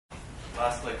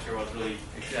last lecture was really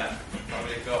exam. How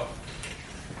did it go?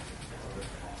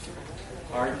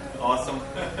 Hard? Awesome.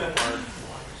 Hard.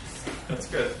 That's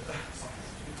good.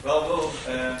 Well,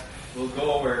 we'll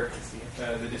go over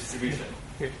the distribution.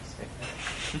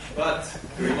 But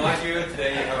to remind you,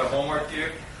 today you have a homework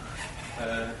due.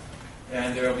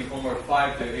 And there will be homework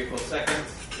 5 to April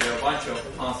 2nd. There are a bunch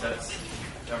of concepts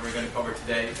that we're going to cover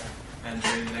today and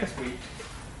during the next week.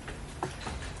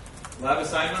 Lab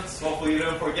assignments, hopefully you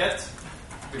don't forget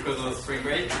because of the spring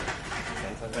break.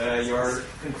 Your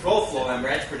control flow and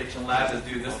branch prediction lab is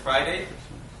due this Friday.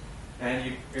 And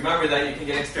you remember that you can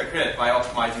get extra credit by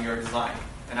optimizing your design.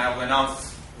 And I will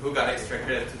announce who got extra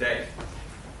credit today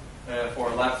for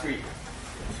lab 3.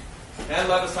 And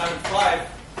lab assignment 5,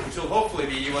 which will hopefully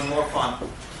be even more fun,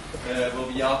 will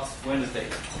be out Wednesday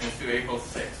into April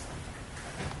 6th.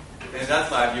 In that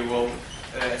lab, you will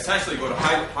essentially go to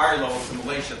higher level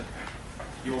simulation.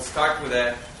 You will start with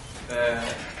a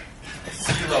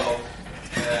C-level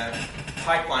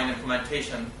pipeline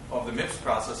implementation of the MIPS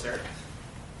processor,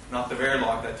 not the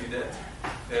Verilog that you did.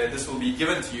 This will be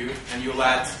given to you, and you'll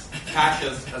add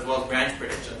caches as well as branch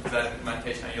prediction to that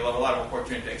implementation, and you'll have a lot of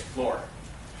opportunity to explore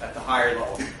at the higher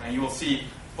level. And you will see,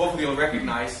 hopefully you'll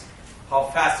recognize how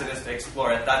fast it is to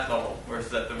explore at that level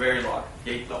versus at the Verilog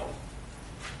gate level.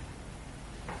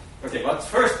 Okay, but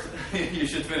first, you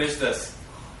should finish this.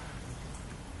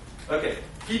 Okay,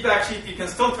 feedback sheet, you can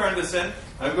still turn this in.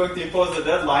 I'm going to impose a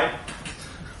deadline,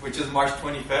 which is March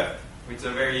 25th, which is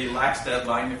a very lax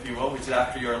deadline, if you will, which is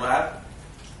after your lab.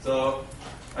 So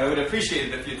I would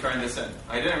appreciate it if you turn this in.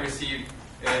 I didn't receive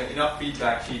enough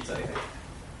feedback sheets, I think.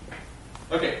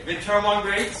 Okay, midterm 1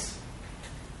 grades.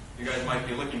 You guys might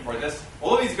be looking for this.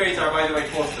 All of these grades are, by the way,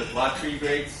 posted. Lot 3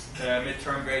 grades,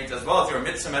 midterm grades, as well as your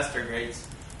mid-semester grades.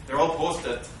 They're all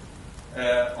posted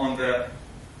on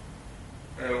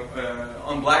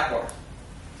Blackboard.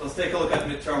 So let's take a look at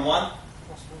midterm 1.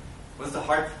 Was the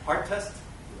hard test?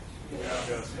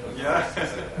 Yeah.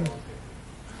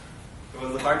 It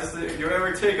was the hardest thing you've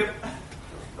ever taken?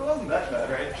 It wasn't that bad,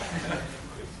 right?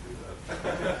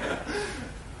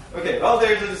 Okay, well,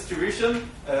 there's a distribution.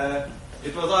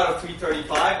 It was out of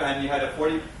 335, and you had a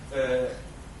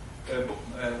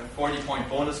 40-point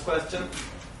bonus question.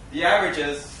 The average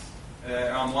is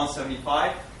around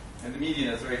 175, and the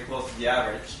median is very close to the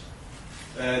average.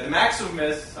 The maximum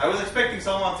is, I was expecting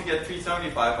someone to get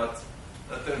 375, but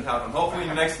that didn't happen. Hopefully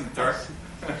the next midterm,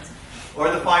 or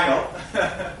the final.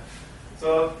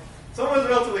 So someone's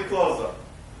relatively close, though,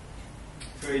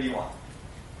 281.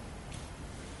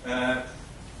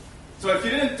 So if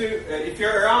you didn't do, if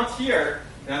you're around here,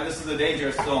 then this is a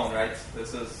dangerous zone, right?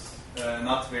 This is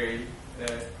not very,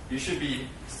 you should be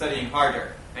studying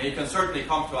harder. And you can certainly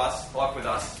come to us, talk with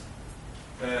us.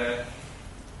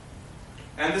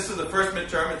 And this is the first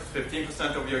midterm, it's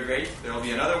 15% of your grade. There will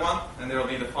be another one, and there will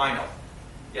be the final.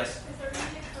 Yes? Is there going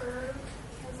to be a curve?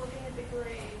 I was looking at the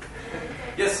grade.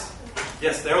 Yes.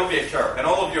 Yes, there will be a curve. And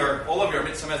all of your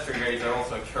mid-semester grades are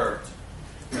also curved,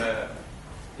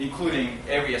 including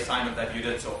every assignment that you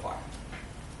did so far.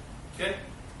 Okay?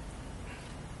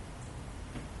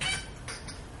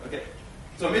 Okay.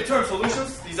 So midterm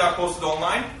solutions, these are posted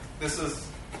online. This is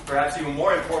perhaps even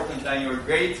more important than your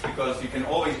grades because you can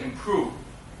always improve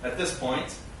at this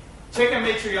point. Check and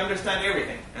make sure you understand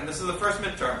everything. And this is the first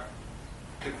midterm.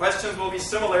 The questions will be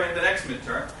similar in the next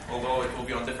midterm, although it will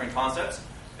be on different concepts.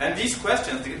 And these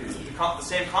questions, the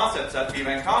same concepts that we've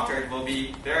encountered, will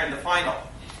be there in the final,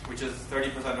 which is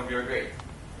 30% of your grade.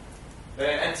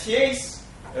 And TAs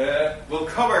will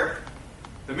cover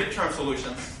the midterm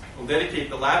solutions. We'll dedicate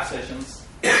the lab sessions,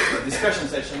 discussion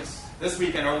sessions, this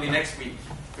week and early next week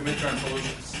to midterm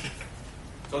solutions.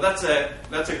 So that's a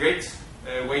great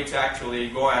way to actually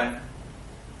go and,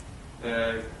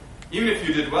 even if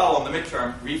you did well on the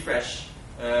midterm, refresh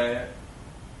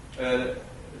the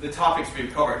topics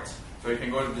we've covered. So you can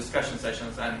go to discussion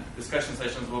sessions, and discussion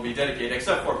sessions will be dedicated,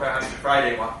 except for perhaps the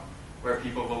Friday one, where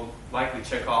people will likely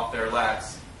check off their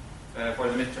labs for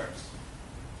the midterms.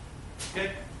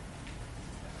 Okay?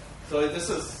 So this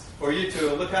is for you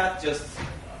to look at, just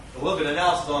a little bit of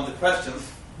analysis on the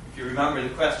questions, if you remember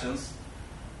the questions.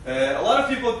 A lot of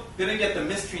people didn't get the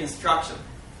mystery instruction.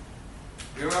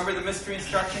 Do you remember the mystery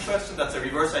instruction question? That's a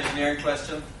reverse engineering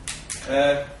question.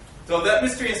 So that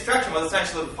mystery instruction was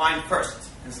essentially the find first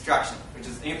instruction, which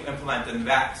is implemented in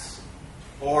VAX.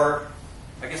 Or,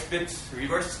 I guess, bit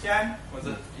reverse scan? Was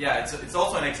it? Yeah, it's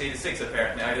also in x86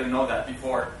 apparently. I didn't know that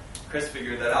before Chris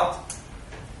figured that out.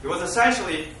 It was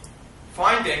essentially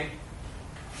finding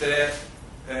the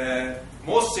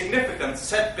most significant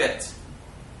set bit,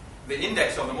 the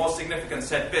index of the most significant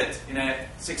set bit in a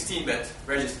 16-bit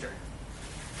register.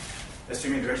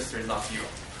 assuming the register is not 0.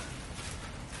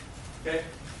 Okay?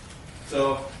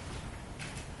 So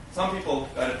some people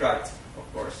got it right,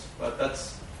 of course, but that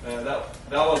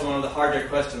was one of the harder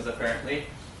questions, apparently.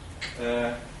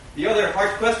 The other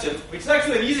hard question, which is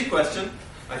actually an easy question,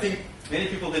 I think many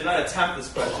people did not attempt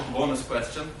this question, bonus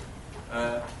question,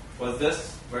 was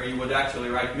this, where you would actually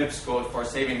write MIPS code for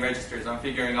saving registers and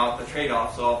figuring out the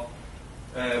trade-off. So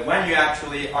when you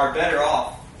actually are better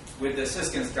off with the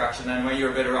sysc instruction and when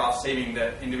you're better off saving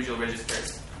the individual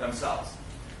registers themselves.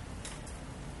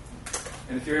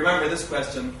 And if you remember this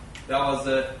question, that was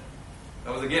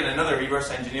again another reverse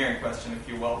engineering question, if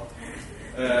you will.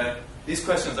 These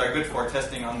questions are good for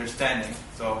testing understanding,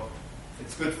 so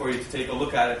it's good for you to take a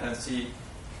look at it and see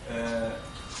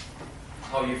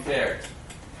how you fared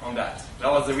on that.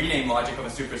 That was the rename logic of a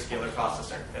superscalar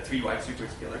processor, a 3-wide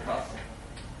superscalar processor.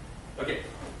 Okay,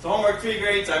 so homework 3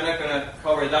 grades, I'm not going to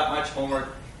cover that much homework.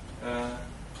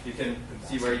 You can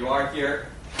see where you are here.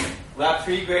 Lab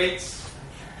 3 grades.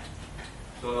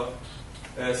 So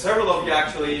several of you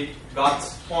actually got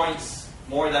points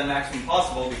more than maximum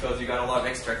possible because you got a lot of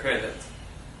extra credit.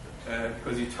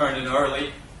 Because you turned in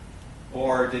early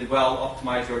or did well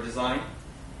optimize your design.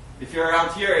 If you're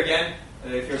around here again,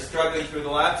 if you're struggling through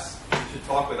the labs, you should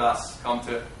talk with us. Come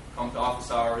to office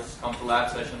hours, come to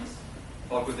lab sessions,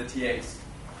 talk with the TAs,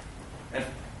 and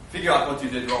figure out what you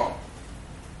did wrong.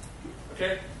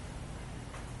 Okay?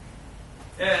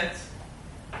 And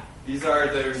these are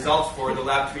the results for the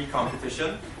Lab 3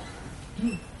 competition.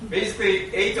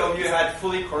 Basically, 8 of you had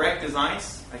fully correct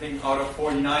designs, I think out of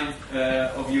 49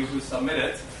 of you who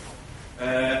submitted.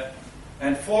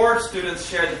 And 4 students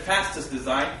shared the fastest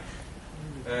design.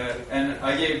 And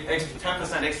I gave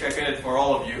 10% extra credit for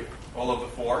all of you, all of the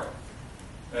 4.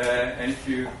 And if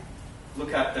you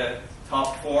look at the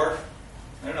top 4,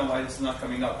 I don't know why this is not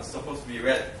coming up. It's supposed to be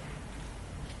red.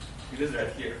 It is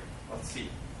red here. Let's see.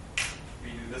 We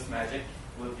do this magic.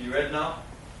 Will it be red now?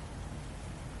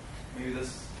 Maybe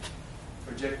this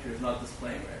projector is not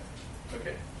displaying red.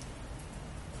 Okay.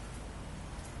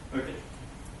 Okay.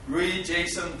 Rui,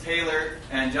 Jason, Taylor,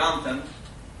 and Jonathan,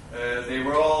 they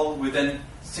were all within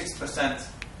 6%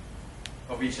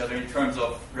 of each other in terms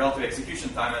of relative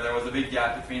execution time, and there was a big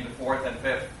gap between the 4th and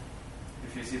 5th,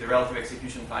 if you see the relative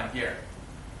execution time here.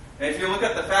 And if you look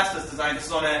at the fastest design, this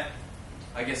is on a,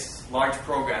 I guess, large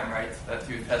program, right, that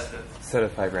you tested. Set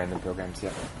of 5 random programs,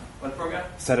 yeah. What program?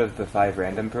 Set of the 5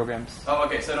 random programs. Oh,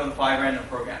 okay, set of the 5 random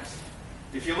programs.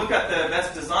 If you look at the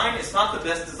best design, it's not the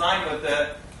best design with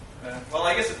the, well,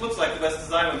 I guess it looks like the best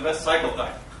design with the best cycle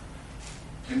time,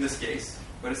 in this case.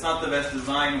 But it's not the best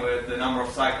design with the number of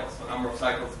cycles. The number of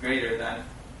cycles greater than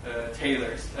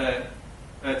Tyler's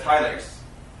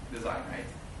design, right?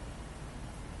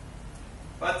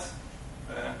 But,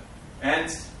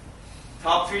 and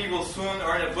top 3 will soon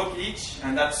earn a book each,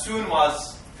 and that soon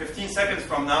was 15 seconds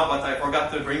from now, but I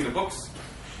forgot to bring the books.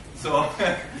 So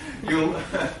you'll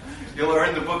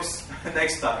earn the books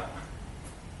next time.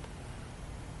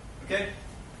 Okay?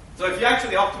 So if you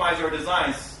actually optimize your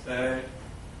designs,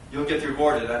 you'll get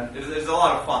rewarded, and it's a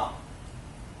lot of fun.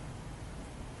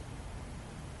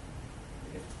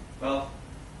 Well,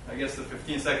 I guess the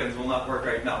 15 seconds will not work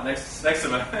right now. Next semester,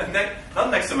 not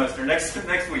next semester,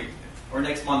 next week, or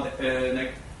next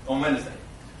Monday, on Wednesday.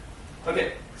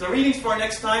 Okay, so readings for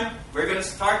next time. We're going to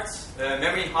start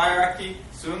memory hierarchy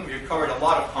soon. We've covered a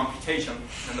lot of computation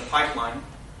in the pipeline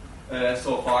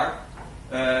so far.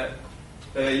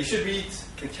 You should read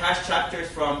the cache chapters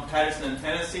from Patterson and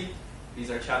Tennessee. These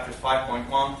are chapters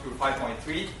 5.1 through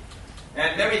 5.3.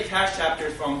 And memory cache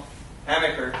chapters from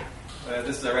Amaker.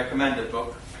 This is a recommended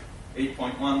book,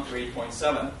 8.1 through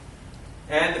 8.7.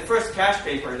 And the first cache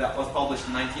paper that was published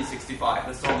in 1965.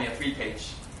 This is only a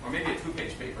 3-page, or maybe a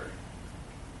 2-page paper.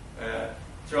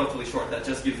 It's relatively short. That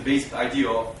just gives the basic idea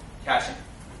of caching.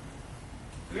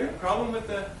 Do we have a problem with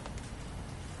the...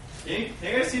 Can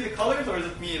you guys see the colors, or is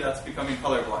it me that's becoming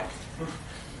colorblind?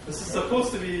 This is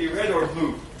supposed to be red or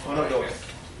blue. One of those.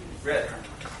 Red.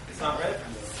 It's not red?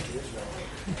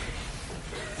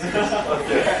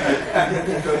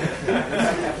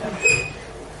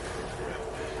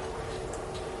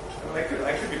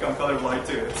 I could become colorblind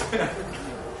too.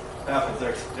 It happens.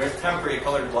 There's temporary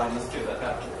color blindness too that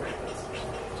happens.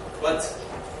 But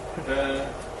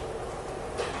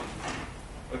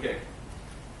okay.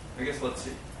 I guess let's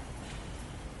see.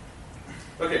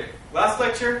 Okay, last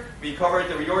lecture we covered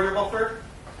the reorder buffer,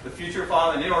 the future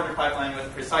file, and in-order pipeline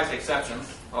with precise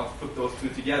exceptions. I'll put those two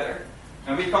together.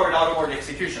 And we covered out-of-order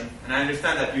execution, and I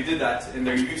understand that you did that in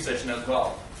the review session as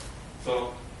well.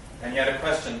 So, and you had a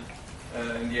question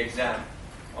in the exam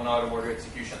on out-of-order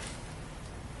execution.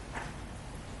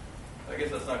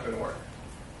 guess that's not going to work.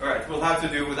 All right, we'll have to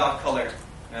do without color.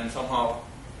 And somehow,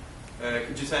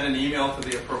 could you send an email to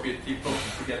the appropriate people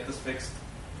to get this fixed?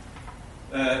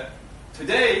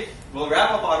 Today, we'll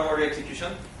wrap up out-of-order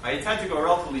execution. I intend to go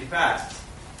relatively fast.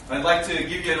 I'd like to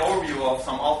give you an overview of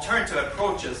some alternative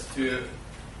approaches to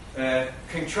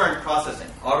concurrent processing.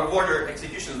 Out-of-order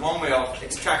execution is one way of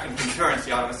extracting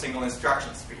concurrency out of a single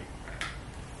instruction stream.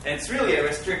 And it's really a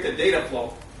restricted data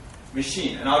flow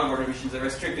machine. An out-of-order machine is a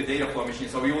restricted data flow machine.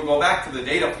 So we will go back to the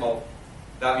data flow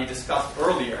that we discussed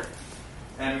earlier,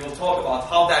 and we'll talk about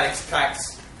how that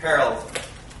extracts parallelism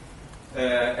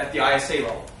at the ISA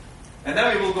level. And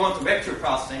then we will go into vector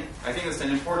processing. I think it's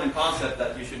an important concept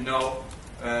that you should know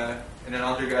in an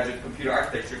undergraduate computer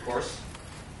architecture course.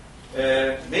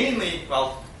 Mainly,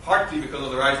 well, partly because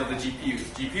of the rise of the GPUs.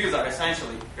 GPUs are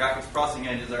essentially, graphics processing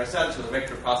engines are essentially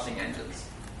vector processing engines.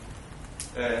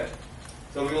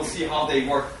 So we will see how they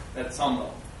work at some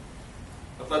level.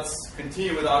 But let's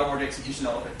continue with out-of-order execution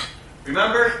element.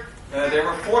 Remember, there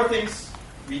were 4 things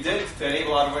we did to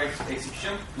enable out-of-order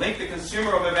execution. Link the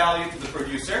consumer of a value to the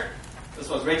producer. This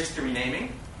was register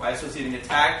renaming by associating a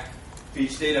tag to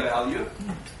each data value.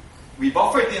 We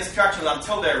buffered the instructions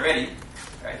until they're ready.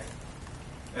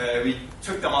 Right? We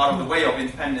took them out of the way of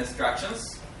independent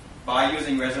instructions by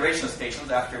using reservation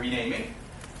stations after renaming.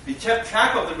 We kept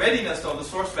track of the readiness of the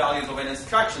source values of an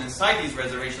instruction inside these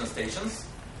reservation stations.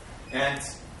 And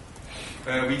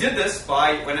we did this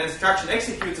by, when an instruction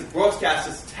executes, it broadcasts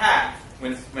its tag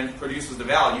when it produces the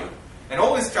value. And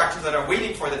all instructions that are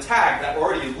waiting for the tag that are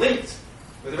already linked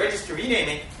with the register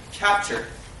renaming capture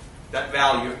that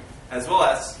value, as well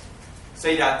as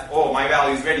say that, oh, my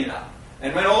value is ready now.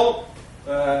 And when all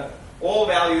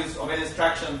values of an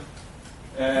instruction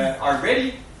are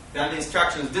ready, then the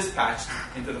instruction is dispatched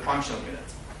into the functional unit.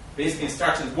 Basically,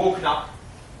 instruction is woken up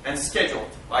and scheduled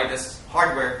by this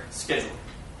hardware scheduler.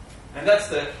 And that's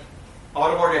the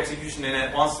out-of-order execution in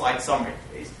a one-slide summary,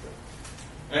 basically.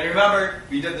 And remember,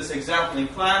 we did this example in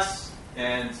class,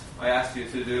 and I asked you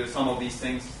to do some of these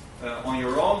things on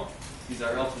your own. These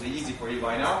are relatively easy for you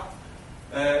by now.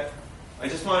 I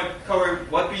just want to cover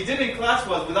what we did in class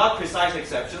was without precise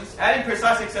exceptions. Adding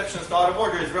precise exceptions to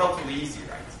out-of-order is relatively easy,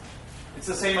 right? It's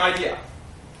the same idea.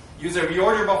 Use a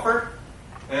reorder buffer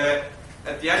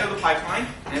at the end of the pipeline,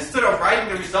 and instead of writing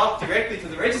the result directly to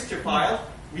the register file,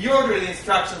 reorder the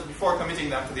instructions before committing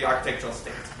them to the architectural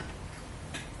state.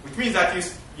 Which means that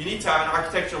you need to have an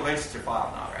architectural register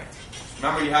file now, right?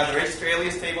 Remember, you have the register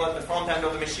alias table at the front end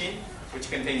of the machine,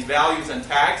 which contains values and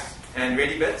tags and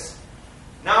ready bits.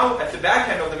 Now, at the back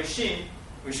end of the machine,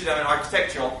 we should have an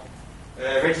architectural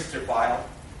register file.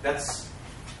 That's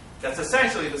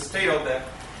essentially the state of the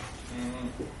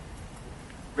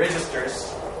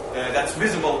registers that's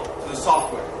visible to the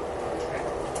software.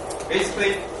 Okay.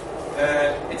 Basically,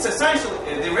 it's essentially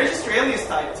the register alias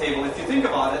type table. If you think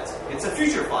about it, it's a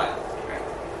future file,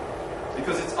 right?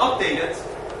 Because it's updated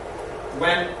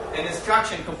when an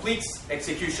instruction completes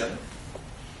execution.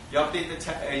 You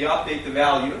update the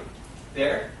value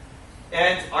there,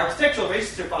 and architectural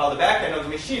register file, the back end of the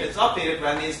machine, it's updated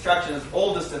when the instruction is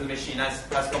oldest in the machine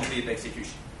has completed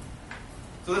execution.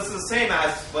 So this is the same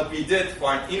as what we did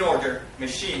for an in-order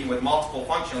machine with multiple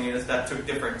functional units that took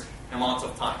different amounts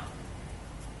of time.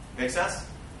 Make sense?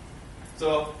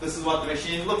 So this is what the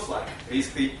machine looks like.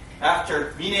 Basically,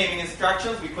 after renaming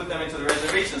instructions, we put them into the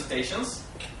reservation stations,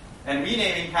 and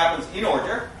renaming happens in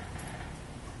order.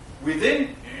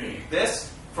 Within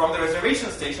this, from the reservation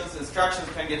stations, instructions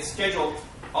can get scheduled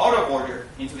out of order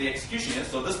into the execution unit.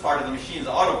 So this part of the machine is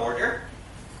out of order.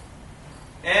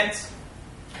 And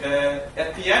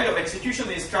at the end of execution,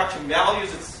 the instruction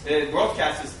values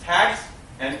broadcasts its tag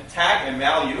and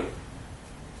value,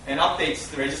 and updates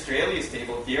the register alias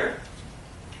table here.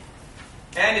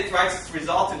 And it writes its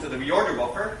result into the reorder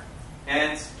buffer.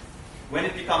 And when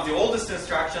it becomes the oldest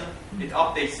instruction, it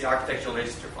updates the architectural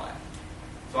register file.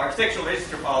 So architectural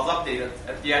register file is updated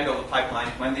at the end of the pipeline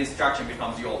when the instruction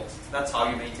becomes the oldest. That's how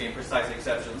you maintain precise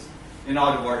exceptions in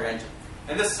out-of-order engine.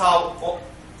 And this is how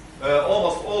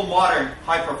almost all modern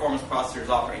high-performance processors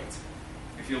operate.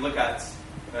 If you look at,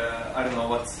 I don't know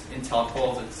what Intel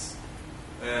calls its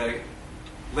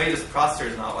latest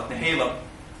processors now, what the Halo,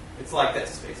 it's like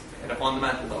this, basically. At a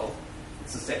fundamental level,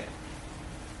 it's the same.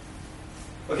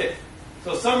 Okay,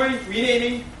 so summary,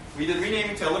 renaming. We did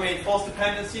renaming to eliminate false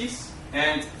dependencies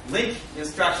and link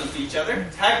instructions to each other.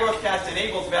 Tag broadcast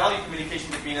enables value communication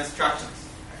between instructions.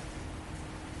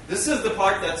 This is the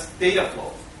part that's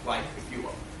DataFlow, like, if you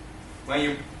will.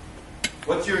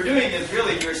 What you're doing is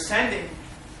really you're sending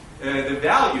the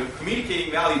value,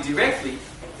 communicating value directly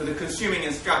to the consuming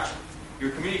instruction.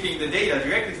 you're communicating the data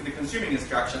directly to the consuming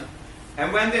instruction.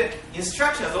 And when the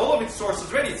instruction has all of its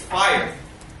sources ready, it's fired.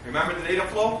 Remember the data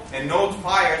flow? And node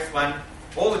fires when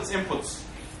all its inputs,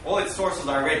 all its sources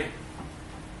are ready.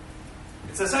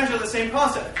 It's essentially the same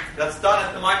concept that's done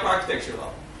at the microarchitecture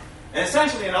level. And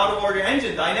essentially, an out-of-order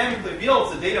engine dynamically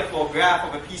builds a data flow graph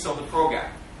of a piece of the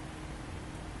program.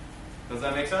 Does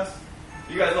that make sense?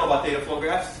 You guys know about data flow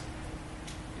graphs?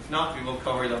 If not, we will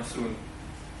cover them soon.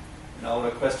 And I'll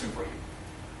have a question for you.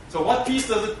 So what piece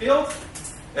does it build?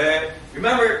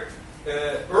 Remember,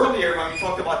 earlier when we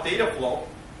talked about data flow,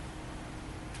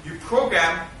 you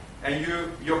program, and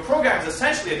your program is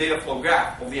essentially a data flow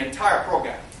graph of the entire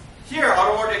program. Here,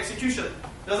 out-of-order execution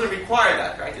doesn't require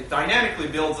that, right? It dynamically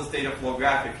builds this data flow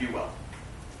graph, if you will.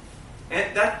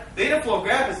 And that data flow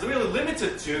graph is really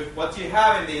limited to what you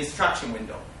have in the instruction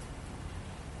window.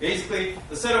 Basically,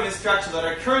 the set of instructions that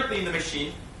are currently in the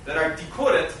machine that are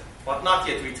decoded but not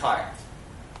yet retired.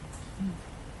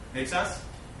 Make sense?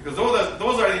 Because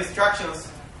those are the instructions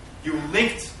you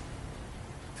linked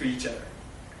to each other.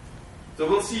 So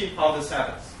we'll see how this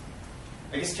happens.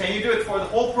 I guess, can you do it for the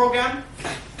whole program?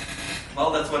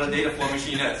 Well, that's what a data flow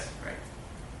machine is, right?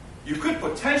 You could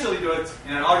potentially do it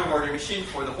in an out-of-order machine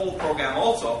for the whole program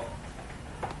also,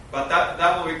 but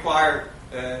that will require,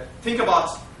 think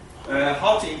about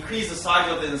how to increase the size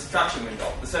of the instruction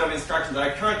window, the set of instructions that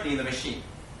are currently in the machine.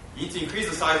 You need to increase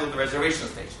the size of the reservation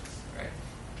stations, right?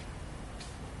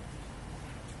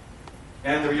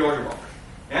 And the reorder block,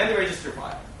 and the register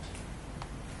file.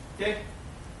 Okay?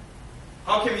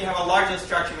 How can we have a large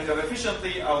instruction window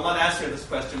efficiently? I will not answer this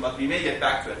question, but we may get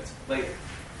back to it later.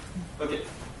 Okay.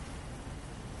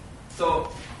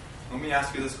 So, let me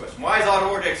ask you this question. Why is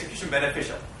out-of-order execution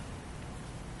beneficial?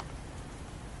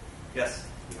 Yes?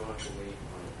 You don't have to wait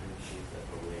on machines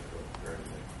that normally occur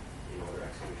in order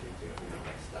execution to,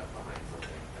 like stuck behind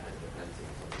something that has dependency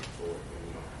on something forward when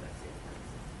you don't have that same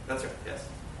dependency. That's right, yes.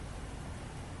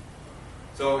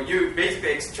 So you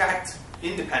basically extract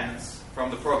independence from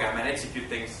the program and execute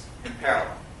things in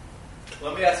parallel.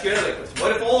 Let me ask you another question.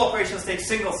 What if all operations take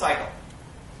single cycle?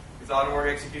 Is out-of-order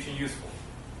execution useful?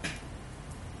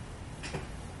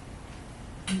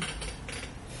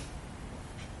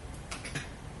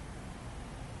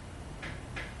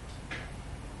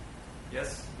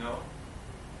 Yes? No?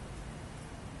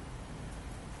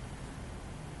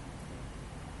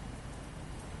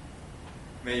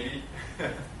 Maybe?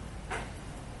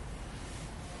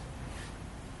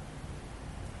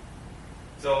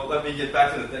 So let me get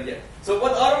back to that again. So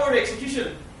what out-of-order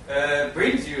execution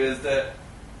brings you is the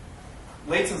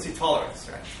latency tolerance,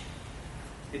 right?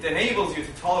 It enables you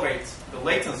to tolerate the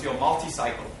latency of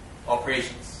multi-cycle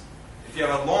operations. If you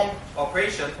have a long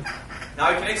operation, now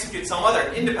you can execute some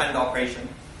other independent operation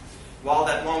while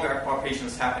that longer operation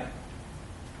is happening.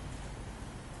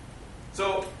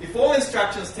 So if all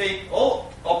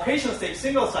operations take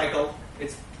single cycle,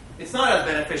 it's not as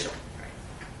beneficial.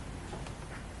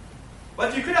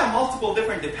 But you could have multiple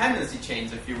different dependency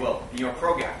chains, if you will, in your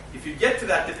program. If you get to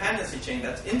that dependency chain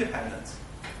that's independent,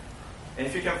 and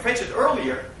if you can fetch it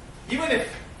earlier, even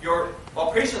if your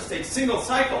operations take single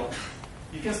cycle,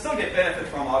 you can still get benefit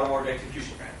from out-of-order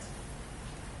execution, right?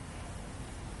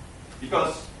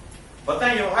 But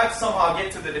then you'll have to somehow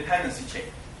get to the dependency chain.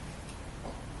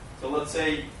 So let's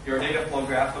say your data flow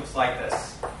graph looks like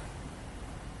this.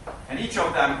 And each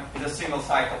of them is a single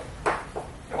cycle.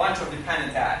 A bunch of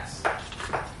dependent tags.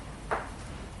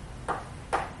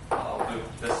 I'll do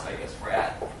this, I guess, for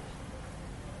add.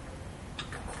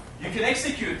 You can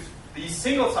execute these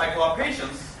single cycle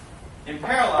operations in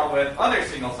parallel with other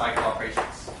single cycle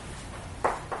operations.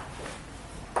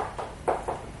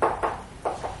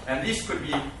 And these could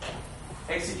be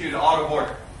executed out of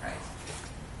order. Right?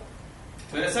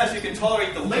 So in a sense, you can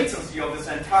tolerate the latency of this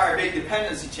entire big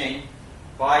dependency chain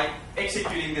by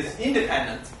executing this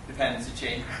independent dependency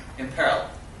chain in parallel.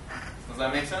 Does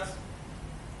that make sense?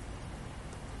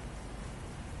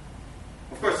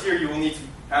 Of course, here you will need to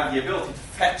have the ability to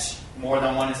fetch more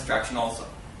than one instruction also.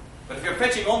 But if you're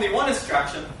fetching only one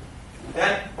instruction,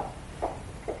 then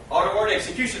out-of-order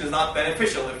execution is not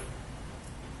beneficial if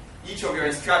each of your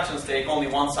instructions take only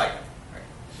one cycle. Right?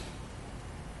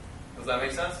 Does that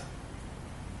make sense?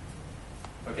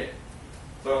 Okay.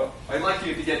 So I'd like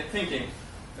you to get thinking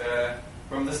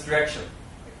from this direction.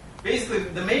 Basically,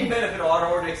 the main benefit of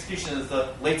out-of-order execution is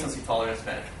the latency tolerance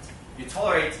benefit. You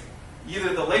tolerate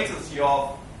either the latency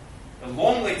of the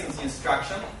long latency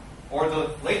instruction or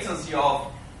the latency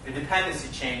of a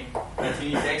dependency chain that you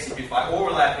need to execute by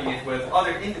overlapping it with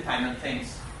other independent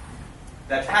things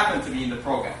that happen to be in the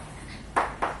program.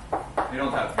 They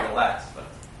don't have to be all ads, but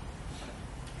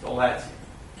it's all ads here.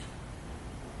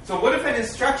 So what if an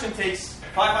instruction takes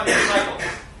 500 cycles?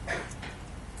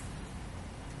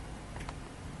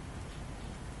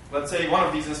 Let's say one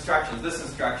of these instructions, this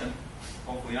instruction,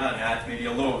 hopefully not an add, maybe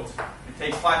a load. It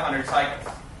takes 500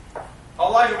 cycles. How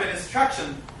large of an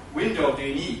instruction window do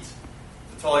you need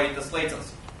to tolerate this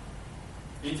latency?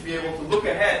 You need to be able to look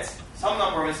ahead some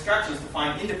number of instructions to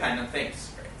find independent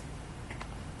things. Right?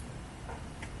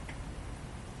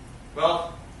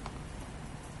 Well,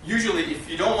 usually if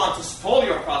you don't want to stall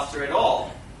your processor at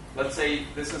all, let's say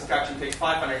this instruction takes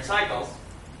 500 cycles,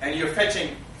 and you're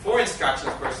fetching 4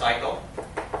 instructions per cycle,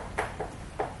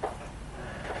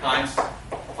 times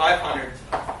 500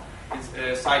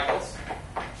 cycles.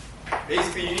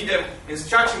 Basically, you need an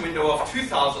instruction window of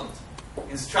 2,000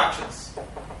 instructions.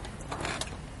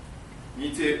 You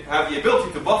need to have the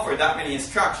ability to buffer that many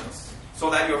instructions so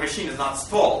that your machine is not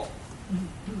stalled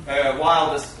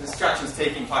while this instruction is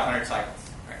taking 500 cycles.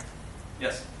 Right.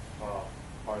 Yes?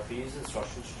 Are these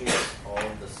instruction streams all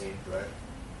in the same thread?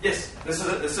 Yes. This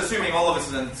is assuming all of this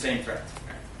is in the same thread.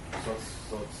 Right. So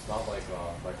it's not like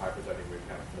hyperthreading where you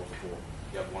have multiple.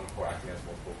 You have one core acting as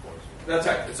multiple cores. That's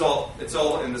right. It's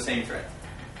all in the same thread.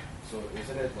 So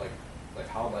isn't it like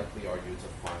how likely are you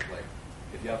to find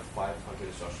if you have 500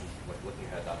 instructions looking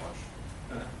ahead that much?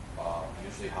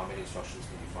 Usually, how many instructions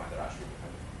can you find that are actually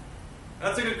dependent?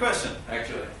 That's a good question.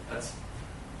 Actually,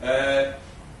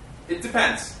 it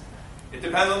depends. It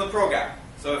depends on the program.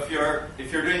 So if you're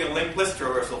doing a linked list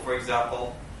traversal, for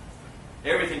example,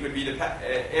 everything could be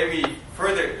every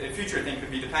future thing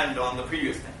could be dependent on the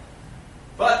previous thing.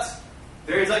 But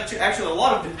there is actually a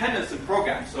lot of dependence in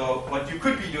programs. So what you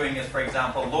could be doing is, for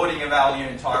example, loading a value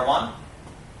into R1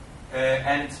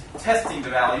 and testing the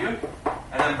value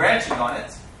and then branching on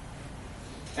it.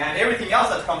 And everything else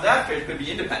that comes after it could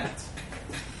be independent.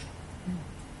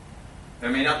 There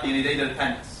may not be any data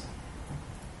dependence.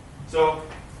 So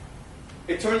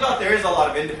it turns out there is a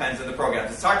lot of independence in the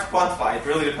programs. It's hard to quantify. It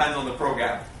really depends on the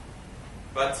program.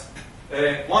 But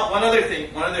one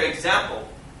other example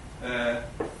to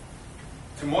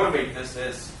motivate this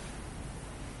is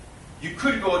you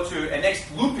could go to a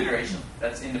next loop iteration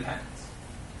that's independent.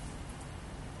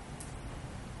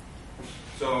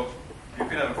 So you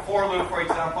could have a for loop, for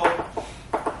example,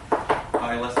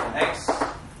 I less than x,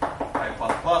 I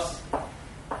plus plus,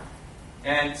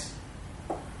 and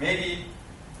maybe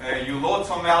you load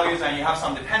some values and you have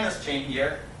some dependence chain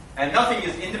here, and nothing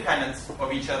is independent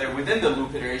of each other within the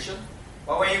loop iteration.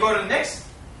 But when you go to the next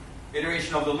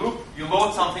iteration of the loop, you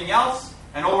load something else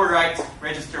and overwrite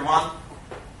register 1,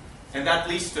 and that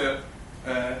leads to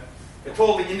a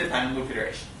totally independent loop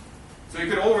iteration. So you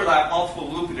could overlap multiple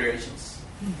loop iterations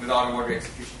without order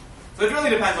execution. So it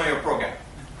really depends on your program.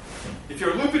 If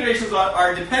your loop iterations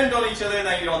are dependent on each other,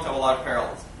 then you don't have a lot of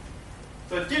parallelism.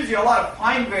 So it gives you a lot of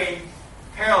fine-grained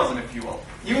parallelism, if you will.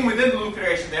 Even within the loop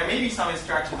iteration, there may be some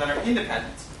instructions that are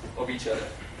independent of each other,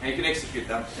 and you can execute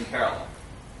them in parallel.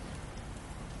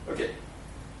 Okay.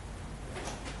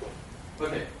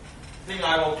 I think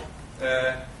I will,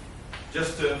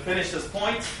 just to finish this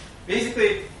point,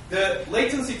 basically the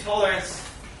latency tolerance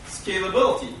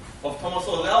scalability of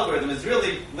Tomasulo's algorithm is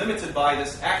really limited by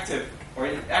this active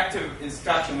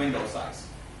instruction window size.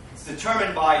 It's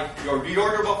determined by your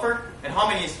reorder buffer and how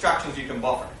many instructions you can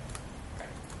buffer. Okay.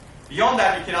 Beyond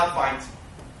that, you cannot find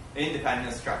independent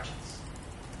instructions.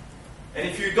 And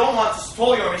if you don't want to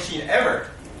stall your machine ever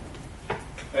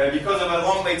because of a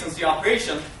long latency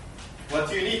operation,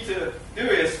 what you need to do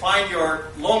is find your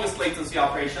longest latency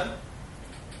operation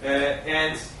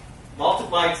and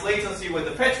multiply its latency with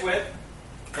the fetch width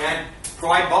and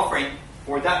provide buffering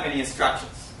for that many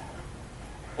instructions.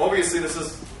 Obviously, this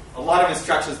is a lot of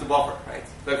instructions to buffer, right?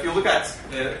 But if you look at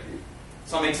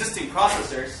some existing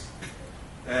processors,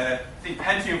 I think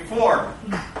Pentium 4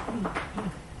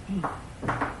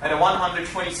 had a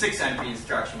 126 NP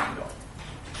instruction window.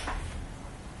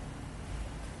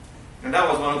 And that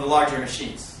was one of the larger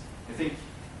machines. I think,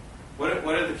 what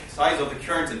are the size of the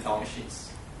current Intel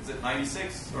machines? Is it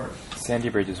 96 or? Sandy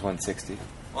Bridge is 160.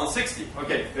 160.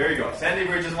 Okay, there you go. Sandy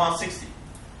Bridge is 160.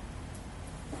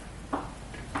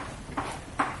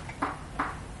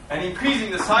 And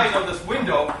increasing the size of this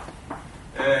window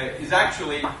is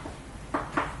actually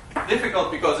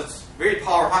difficult because it's very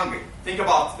power hungry. Think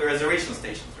about the reservation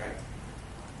stations, right?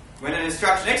 When an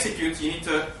instruction executes, you need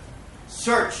to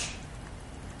search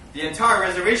the entire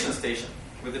reservation station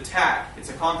with a tag. It's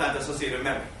a content-associated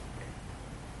memory.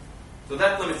 So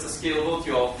that limits the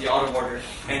scalability of the out-of-order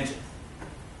engine.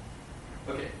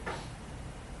 Okay.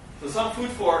 So some food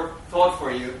for thought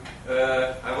for you.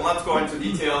 I will not go into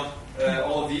detail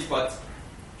all of these, but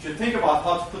you should think about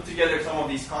how to put together some of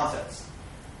these concepts.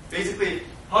 Basically,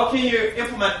 how can you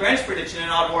implement branch prediction in an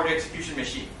out-of-order execution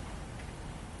machine?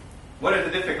 What are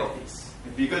the difficulties?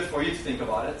 It'd be good for you to think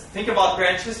about it. Think about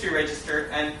branch history register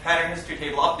and pattern history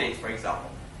table updates, for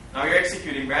example. Now you're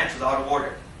executing branches out of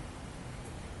order.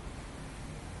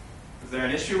 Is there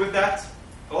an issue with that?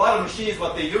 A lot of machines,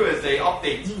 what they do is they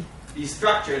update these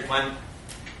structures when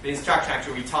the instruction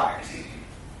actually retires.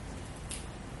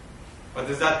 But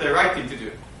is that the right thing to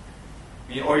do?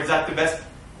 I mean, or is that the best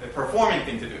performing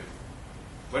thing to do?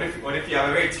 What if you have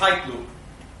a very tight loop?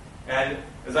 And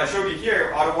as I showed you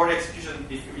here, out-of-order execution,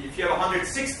 if you have a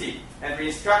 160 entry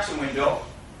instruction window,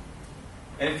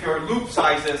 and if your loop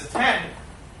size is 10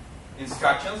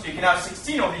 instructions, you can have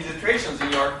 16 of these iterations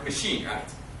in your machine, right?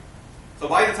 So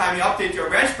by the time you update your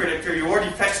branch predictor, you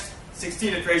already fetched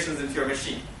 16 iterations into your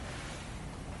machine.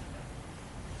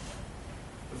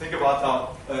 So think about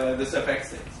how this affects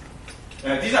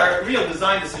things. These are real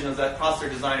design decisions that processor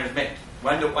designers make.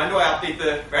 When do I update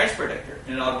the branch predictor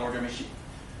in an out-of-order machine?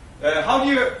 How do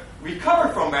you recover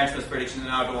from branch misprediction in an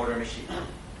out-of-order machine?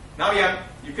 Now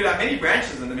you could have many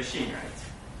branches in the machine, right?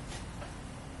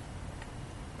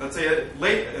 Let's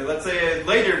say a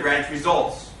later branch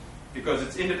results because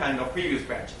it's independent of previous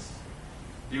branches.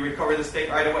 Do you recover the state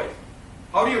right away?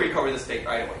 How do you recover the state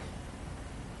right away?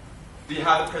 Do you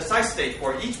have a precise state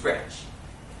for each branch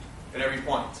at every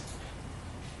point?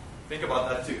 Think about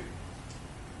that too.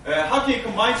 How can you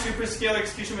combine superscalar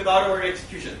execution with out-of-order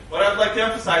execution? What I'd like to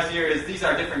emphasize here is these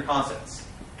are different concepts.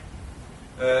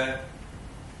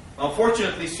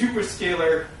 Unfortunately,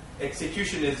 superscalar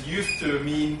execution is used to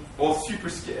mean both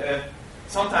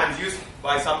sometimes used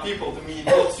by some people to mean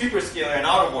both superscalar and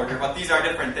out-of-order, but these are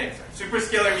different things.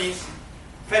 Superscalar means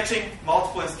fetching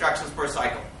multiple instructions per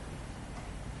cycle.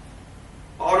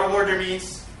 Out-of-order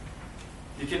means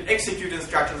you can execute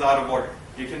instructions out of order.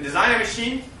 You can design a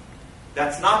machine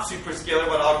that's not superscalar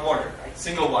but out of order, right?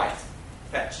 Single byte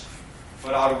fetch,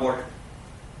 but out of order.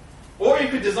 Or you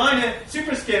could design a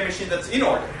superscalar machine that's in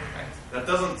order, right? That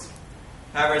doesn't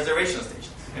have reservation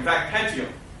stations. In fact,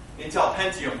 Intel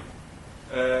Pentium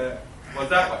was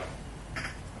that way.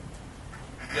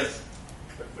 Yes?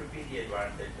 What could be the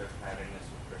advantage of having a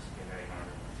superscalar in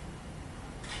order?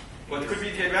 What could be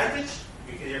the advantage?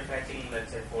 Because you're fetching,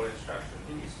 let's say, 4 instructions,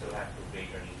 you still have to wait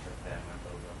on each of them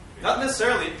until the... Not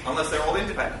necessarily, unless they're all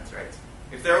independent, right?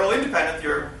 If they're all independent,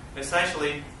 you're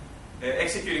essentially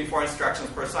executing 4 instructions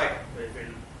per cycle. But if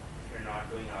you're not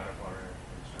doing out-of-order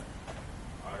execution,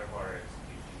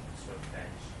 you can still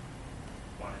fetch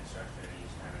 1 instruction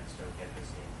each time and still get the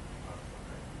same output,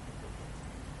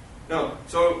 right? No.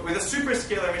 So with a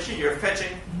superscalar machine, you're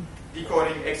fetching,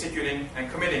 decoding, executing, and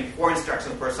committing 4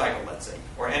 instructions per cycle, let's say,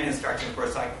 or n instructions per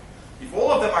cycle. If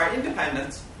all of them are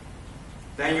independent,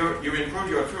 then you improve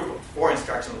your throughput, 4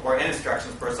 instructions or n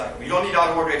instructions per cycle. You don't need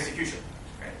out-of-order execution.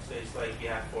 Right? So it's like you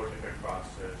have 4 different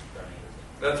processors running.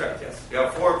 That's right, yes. You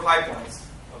have 4 pipelines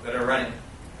that are running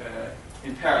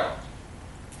in parallel.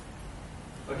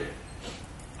 Okay.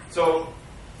 So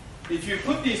if you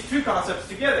put these 2 concepts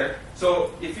together,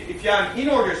 so if you have an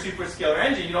in-order superscalar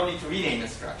engine, you don't need to rename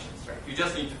instructions, right? You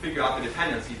just need to figure out the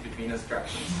dependencies between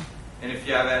instructions. And if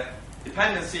you have a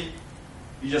dependency,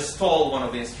 you just stall one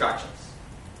of the instructions.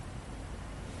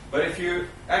 But if you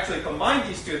actually combine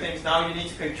these 2 things, now you need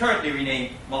to concurrently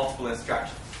rename multiple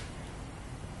instructions.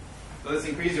 So this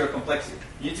increases your complexity.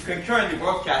 You need to concurrently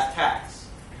broadcast tags.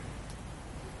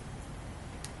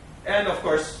 And of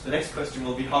course, the next question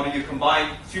will be, how do you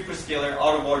combine superscalar,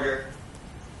 out-of-order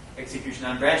execution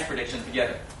and branch prediction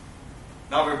together?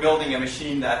 Now we're building a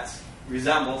machine that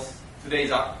resembles today's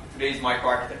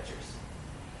microarchitectures.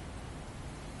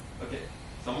 Okay,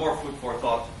 some more food for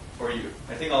thought for you.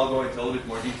 I think I'll go into a little bit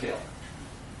more detail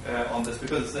on this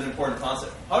because it's an important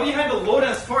concept. How do you handle load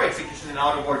and store execution in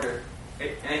out-of-order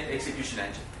execution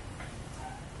engine?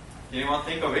 Anyone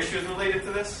think of issues related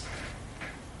to this?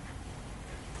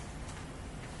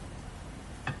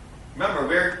 Remember,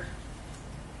 we're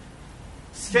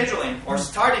scheduling or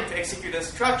starting to execute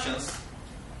instructions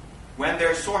when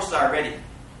their sources are ready.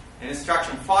 An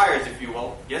instruction fires, if you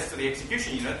will, gets to the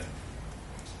execution unit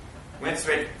when it's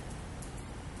ready.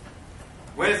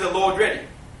 When is the load ready?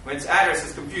 When its address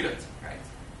is computed, right?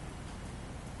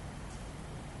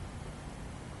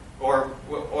 Or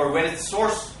when its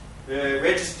source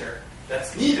register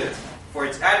that's needed for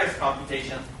its address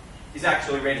computation is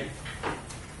actually ready.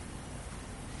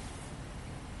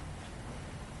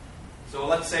 So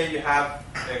let's say you have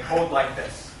a code like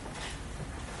this.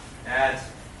 Add,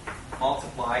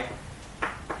 multiply,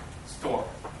 store.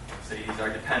 So these are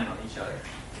dependent on each other.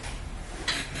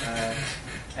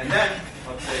 And then,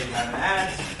 let's say you have an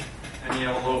add, and you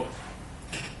have a load.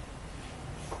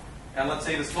 and let's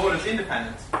say this load is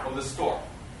independent of the store,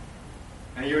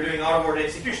 and you're doing out-of-order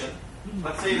execution,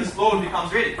 let's say this load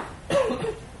becomes ready.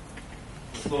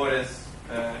 This load is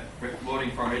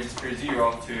loading from register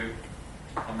 0 to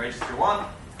register 1,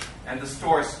 and the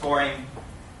store is storing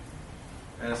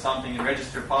something in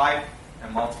register 5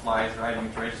 and multiplies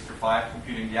writing to register 5,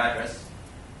 computing the address.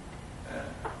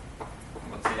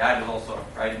 Let's say add is also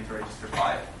writing to register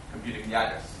 5, computing the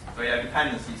address. So you have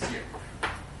dependencies here.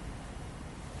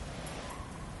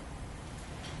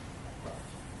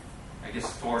 I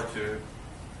guess store to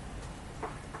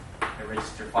a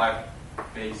register 5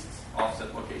 based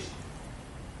offset location.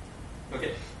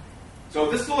 Okay.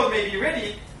 So this load may be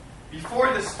ready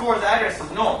before the store's address is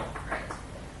known, right?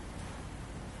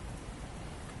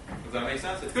 Does that make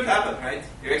sense? It could happen, right?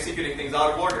 You're executing things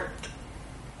out of order.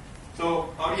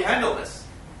 So how do you handle this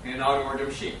in an out-of-order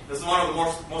machine? This is one of the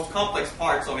most complex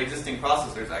parts of existing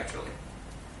processors, actually.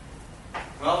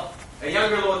 Well, a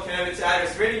younger load can have its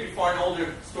address ready before an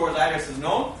older store's address is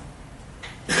known.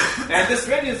 And this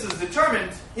readiness is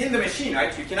determined in the machine,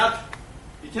 right? You cannot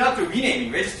do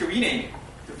renaming, register renaming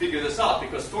to figure this out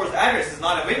because store's address is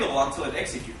not available until it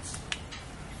executes.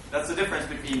 That's the difference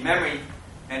between memory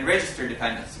and register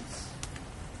dependencies.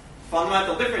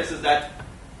 Fundamental difference is that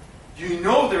you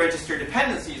know the register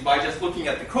dependencies by just looking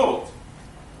at the code,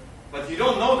 but you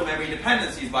don't know the memory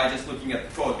dependencies by just looking at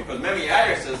the code because memory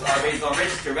addresses are based on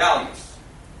register values.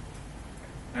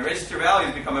 And register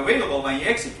values become available when you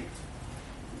execute.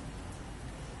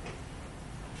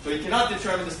 So you cannot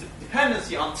determine this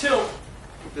dependency until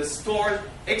the store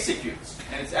executes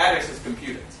and its address is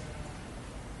computed.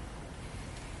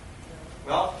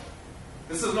 Well,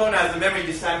 this is known as the memory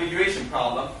disambiguation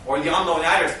problem or the unknown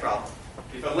address problem.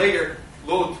 If a later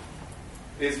load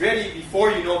is ready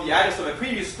before you know the address of a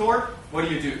previous store, what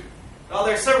do? Well,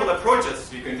 there are several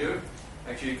approaches you can do.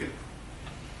 Actually, you could.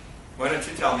 Why don't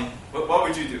you tell me? What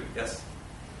would you do? Yes?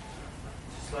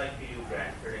 Just like we do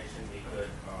grant prediction, we could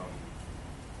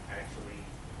actually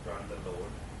run the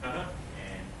load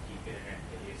and keep it in an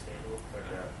alias table for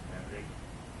the memory.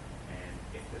 And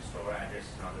if the store address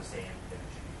is not the same, then it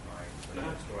should be fine. But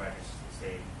if the store address is the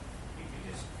same, you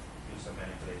can just do some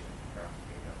manipulation.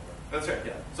 That's right,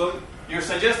 yeah. So you're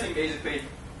suggesting basically,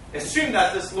 assume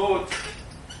that this load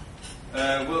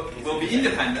will be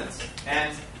independent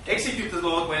and execute the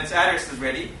load when its address is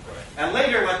ready. And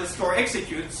later when the store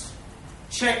executes,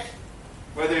 check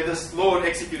whether this load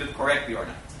executed correctly or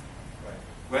not.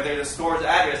 Whether the store's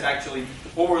address actually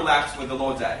overlaps with the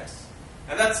load's address.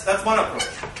 And that's one approach.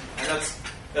 And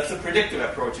that's a predictive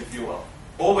approach, if you will.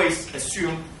 Always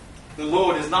assume the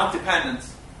load is not dependent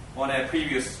on a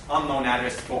previous unknown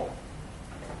address store.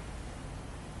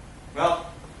 Well,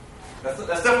 that's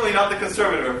definitely not the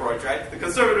conservative approach, right? The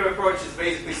conservative approach is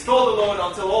basically store the load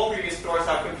until all previous stores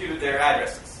have computed their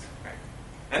addresses. Right?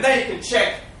 And then you can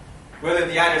check whether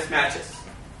the address matches.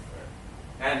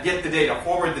 And get the data,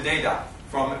 forward the data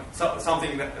from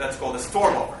something that's called a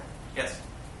store buffer. Yes?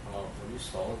 When you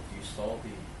install it, do you install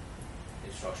the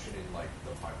instruction in like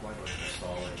the pipeline or do you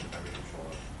install it in the memory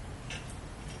controller?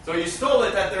 So you stole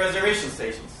it at the reservation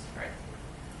stations. Right?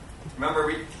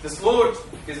 Remember, this load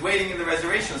is waiting in the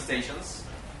reservation stations,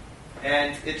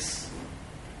 and it's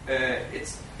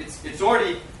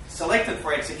already selected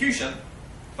for execution,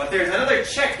 but there's another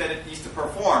check that it needs to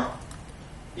perform.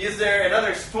 Is there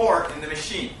another store in the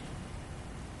machine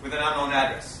with an unknown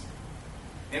address?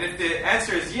 And if the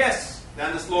answer is yes,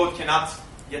 then this load cannot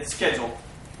get scheduled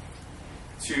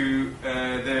to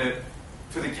the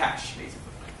cache, basically.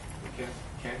 Okay.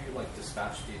 Can you like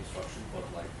dispatch the instruction, but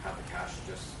like have the cache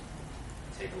just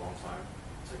take a long time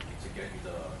to get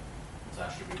you to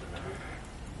actually read the memory?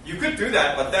 You could do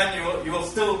that, but then you will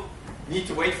still need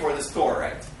to wait for the store,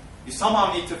 right? You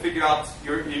somehow need to figure out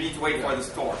you need to wait for the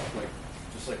store. Like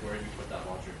just like where do you put that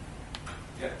logic?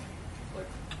 Yeah. Like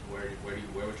where would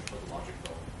you put the logic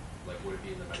though? Like would it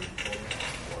be in the memory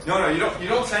controller? No, you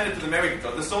don't send it to the memory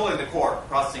controller. It's all in the core,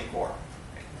 processing core.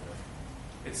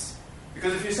 It's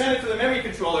because if you send it to the memory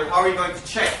controller, how are you going to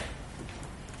check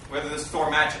whether the store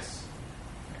matches?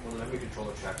 Well, the memory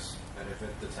controller checks, and if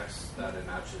it detects that it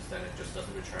matches, then it just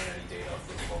doesn't return any data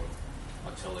from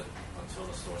the load until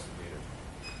the store is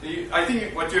completed. I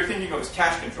think what you're thinking of is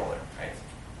cache controller, right?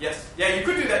 Yes. Yeah, you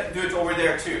could do it over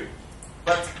there too,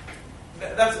 but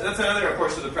that's another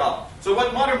approach to the problem. So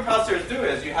what modern processors do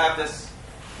is you have this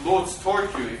load store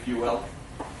queue, if you will.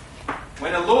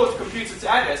 When a load computes its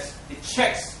address, it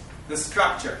checks the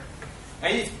structure.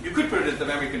 And you could put it in the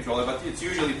memory controller, but it's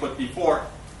usually put before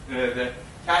the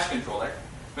cache controller.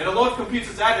 When a load computes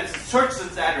its address, it searches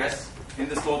its address in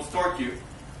this load store queue.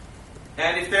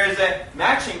 And if there is a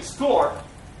matching store,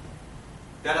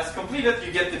 that has completed,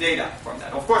 you get the data from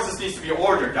that. Of course, this needs to be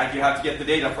ordered, that you have to get the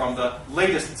data from the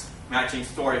latest matching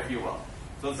store, if you will.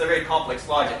 So it's a very complex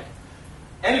logic.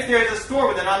 And if there is a store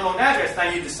with an unknown address,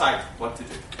 then you decide what to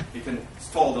do. You can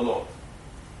stall the load.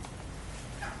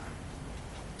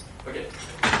 Okay.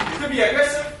 You could be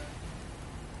aggressive,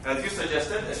 as you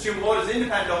suggested. Assume load is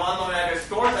independent of unknown address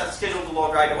stores and schedule the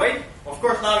load right away. Of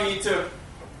course, now you need to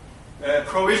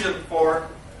provision for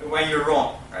when you're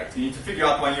wrong. Right? You need to figure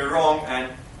out when you're wrong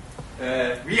and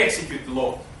re-execute the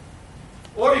load.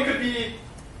 Or you could be,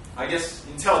 I guess,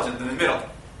 intelligent in the middle.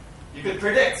 You could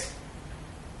predict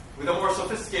with a more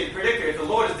sophisticated predictor if the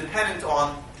load is dependent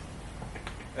on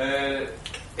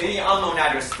any unknown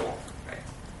address store, right?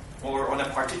 Or on a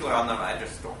particular unknown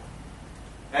address store.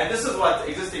 And this is what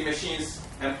existing machines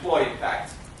employ, in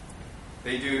fact.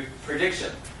 They do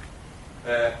prediction.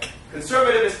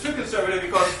 Conservative is too conservative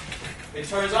because it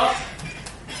turns out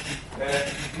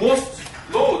most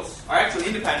loads are actually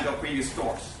independent of previous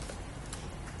stores.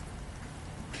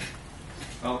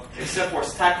 Well, except for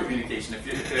stack communication.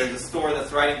 If there's a store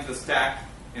that's writing to the stack,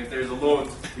 and if there's a load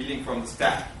reading from the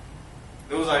stack.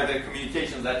 Those are the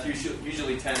communications that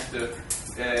usually tend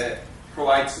to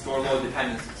provide store load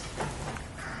dependencies.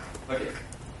 Okay.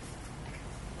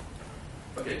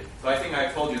 Okay, so I think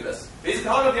I told you this. Basically,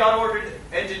 how does the auto-order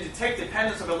engine detect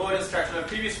dependence of a load instruction on a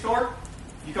previous store?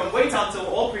 You can wait until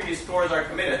all previous stores are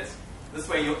committed. This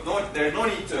way, there's no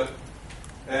need to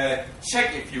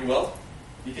check, if you will.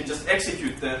 You can just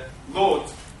execute the load.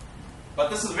 But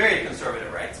this is very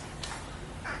conservative, right?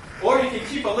 Or you can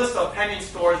keep a list of pending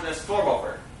stores in a store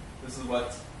buffer. This is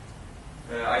what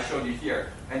I showed you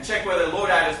here. And check whether the load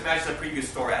address matches the previous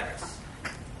store address.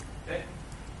 Okay?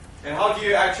 And how do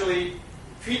you actually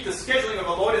treat the scheduling of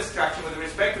a load instruction with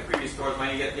respect to previous stores when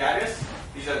you get the address?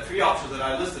 These are the three options that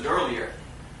I listed earlier.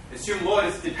 Assume load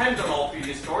is dependent on all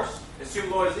previous stores.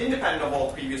 Assume load is independent of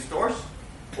all previous stores.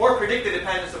 Or predict the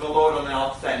dependence of a load on an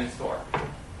outstanding store.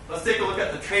 Let's take a look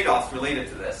at the trade-offs related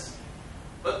to this.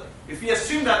 But if we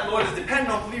assume that load is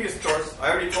dependent on previous stores,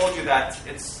 I already told you that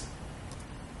it's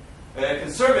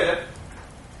conservative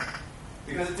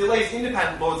because it delays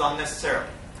independent loads unnecessarily.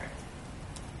 Right?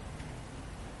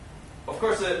 Of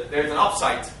course, there's an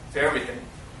upside to everything.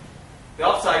 The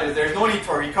upside is there's no need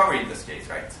for recovery in this case,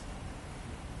 right?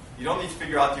 You don't need to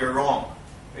figure out you're wrong,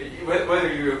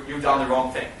 whether you've done the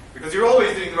wrong thing. Because you're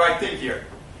always doing the right thing here.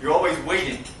 You're always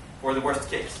waiting for the worst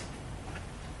case.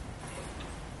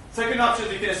 Second option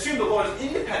is you can assume the load is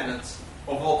independent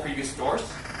of all previous stores,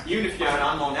 even if you have an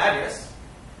unknown address.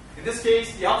 In this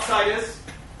case, the upside is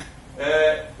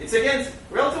it's again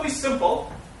relatively simple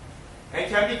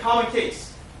and can be common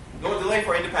case. No delay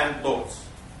for independent loads.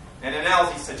 And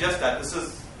analyses suggest that this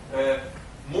is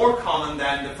more common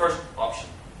than the first option.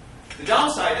 The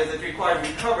downside is it requires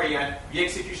recovery and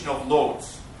re-execution of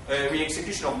loads.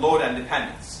 Re-execution of load and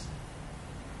dependence.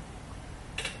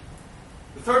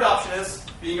 The third option is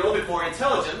being a little bit more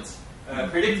intelligent,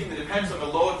 predicting the dependence of a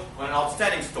load on an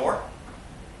outstanding store.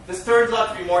 This turns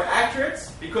out to be more accurate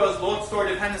because load store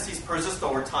dependencies persist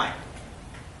over time.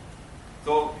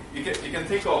 So you can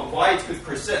think of why it could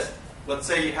persist. Let's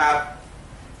say you have,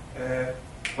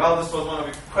 well, this was one of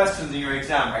the questions in your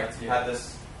exam, right? You had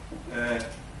this,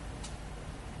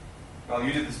 well,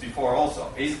 you did this before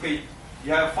also. Basically,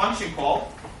 you have a function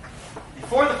call.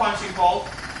 Before the function call,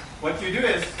 what you do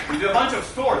is you do a bunch of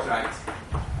stores, right?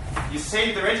 You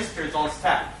save the registers on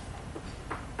stack.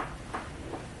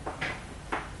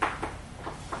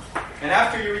 And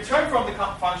after you return from the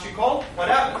function call, what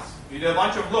happens? You do a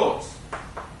bunch of loads.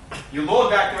 You load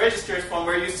back the registers from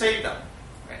where you saved them.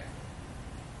 Right?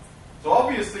 So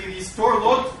obviously these store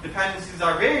load dependencies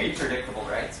are very predictable,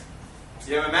 right?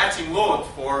 You have a matching load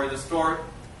for the store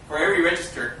for every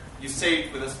register you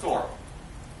saved with a store.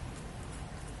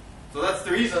 So that's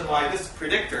the reason why this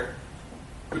predictor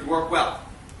could work well.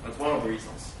 That's one of the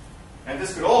reasons. And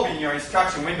this could all be in your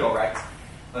instruction window, right?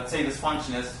 Let's say this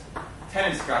function is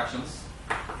 10 instructions,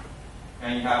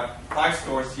 and you have 5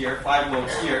 stores here, 5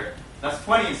 loads here. That's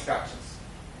 20 instructions.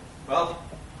 Well,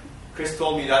 Chris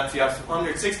told me that you have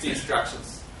 160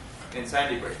 instructions in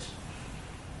Sandy Bridge.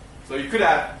 So you could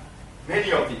have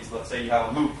many of these. Let's say you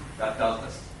have a loop that does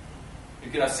this.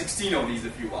 You could have 16 of these,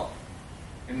 if you will,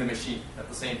 in the machine at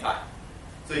the same time.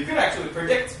 So you could actually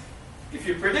predict. If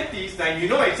you predict these, then you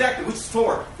know exactly which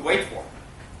store to wait for.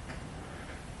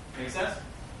 Make sense?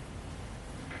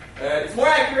 It's more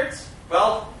accurate.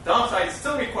 Well, downside, it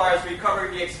still requires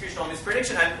recovery the execution on this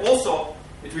prediction, and also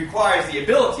it requires the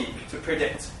ability to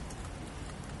predict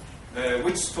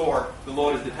which store the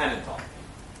load is dependent on.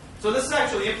 So this is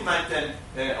actually implemented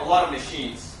in a lot of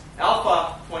machines.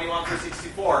 Alpha 21 through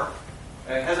 64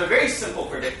 has a very simple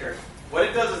predictor. What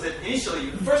it does is that initially,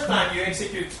 the first time you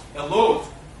execute a load,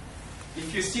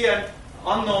 if you see an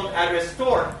unknown address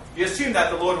store, you assume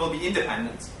that the load will be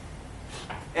independent.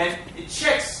 And it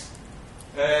checks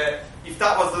if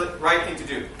that was the right thing to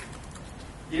do.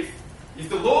 If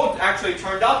the load actually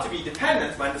turned out to be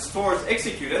dependent when the store is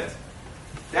executed,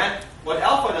 then what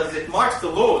alpha does is it marks the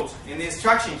load in the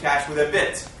instruction cache with a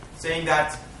bit, saying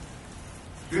that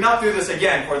do not do this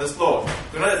again for this load.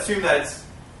 Do not assume that it's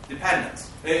dependent.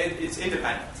 It's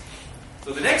independent.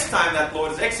 So the next time that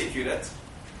load is executed,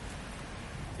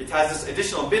 it has this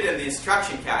additional bit in the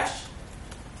instruction cache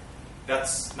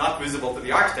that's not visible to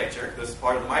the architecture. This is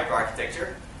part of the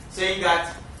microarchitecture, saying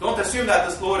that don't assume that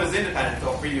this load is independent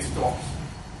of previous stores.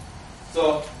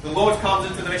 So the load comes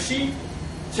into the machine,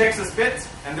 checks this bit,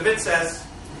 and the bit says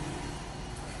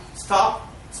stop,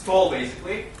 stall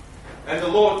basically, and the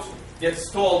load gets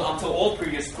stalled until all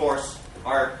previous stores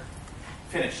are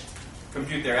finished,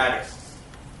 compute their addresses.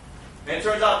 And it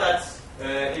turns out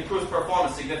that improves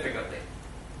performance significantly.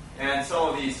 And some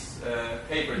of these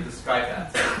papers describe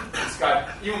that, describe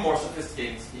even more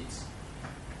sophisticated schemes.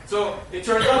 So it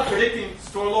turns out predicting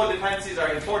store load dependencies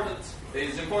are important. It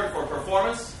is important for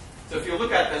performance. So if you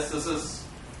look at this, this is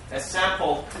a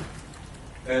sample.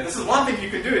 This is one thing you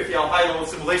can do if you have high-level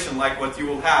simulation like what you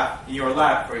will have in your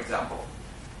lab, for example.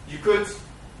 You could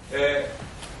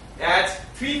add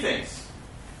three things.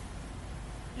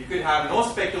 You could have no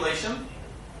speculation.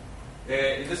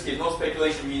 In this case, no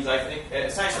speculation means, I think,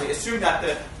 essentially assume that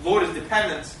the load is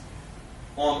dependent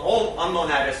on all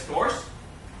unknown address stores.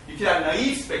 You could have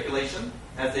naive speculation,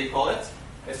 as they call it.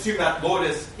 Assume that load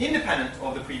is independent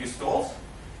of the previous stores.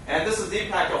 And this is the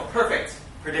impact of perfect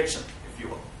prediction, if you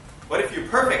will. What if you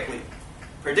perfectly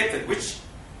predicted which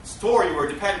store you were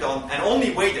dependent on and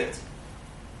only waited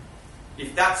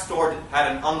if that store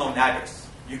had an unknown address?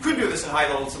 You could do this in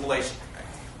high-level simulation. Right?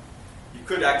 You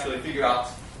could actually figure out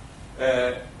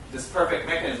this perfect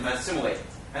mechanism and simulate it.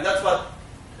 And that's what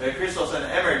Christos and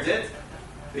Emmer did.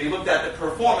 They looked at the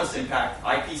performance impact,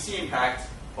 IPC impact,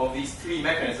 of these three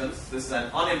mechanisms. This is an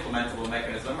unimplementable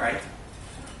mechanism, right?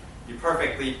 You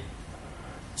perfectly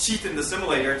cheat in the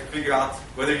simulator to figure out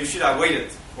whether you should have waited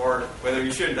or whether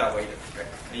you shouldn't have waited. Right?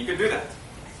 And you can do that.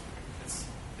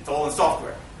 It's all in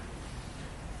software.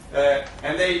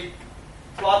 And they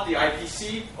plot the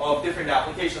IPC of different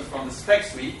applications from the spec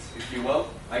suite, if you will.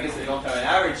 I guess they don't have an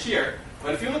average here.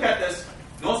 But if you look at this,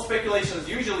 no speculation is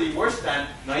usually worse than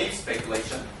naive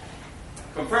speculation,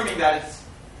 confirming that it's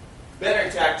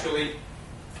better to actually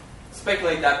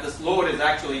speculate that this load is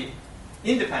actually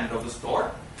independent of the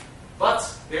store. But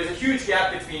there's a huge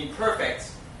gap between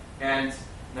perfect and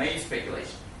naive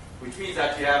speculation, which means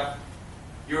that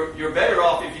you're better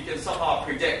off if you can somehow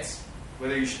predict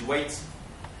whether you should wait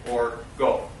or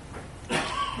go.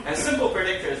 And simple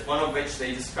predictors, one of which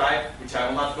they describe, which I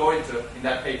will not go into in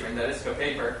that paper, in that ISCA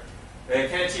paper,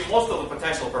 can achieve most of the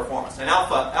potential performance. And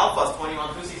alpha's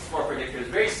 21264 predictor is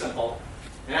very simple,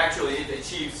 and actually it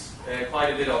achieves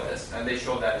quite a bit of this, and they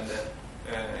show that in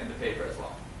the paper as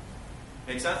well.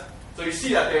 Make sense? So you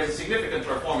see that there's a significant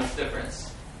performance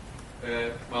difference.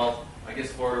 Well, I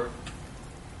guess for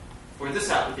this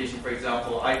application, for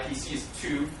example, IPC is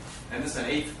 2, and this is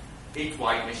an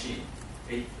 8-byte machine,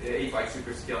 8-byte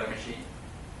superscalar machine.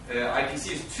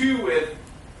 IPC is 2 with,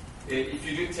 if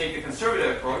you do take the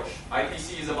conservative approach,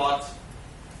 IPC is about,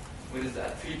 what is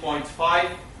that, 3.5,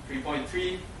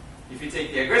 3.3. If you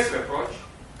take the aggressive approach,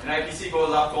 and IPC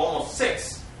goes up to almost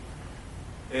 6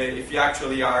 if you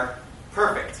actually are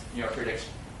perfect in your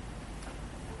prediction.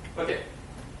 Okay,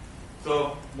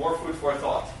 so more food for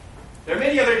thought. There are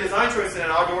many other design choices in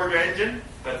an out-of-order engine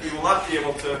that we will not be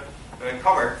able to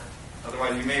cover.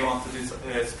 Otherwise, you may want to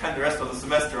spend the rest of the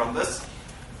semester on this.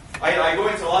 I go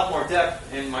into a lot more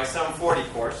depth in my 740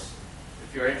 course,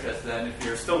 if you're interested, and if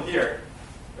you're still here.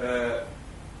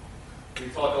 We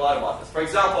talk a lot about this. For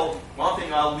example, one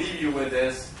thing I'll leave you with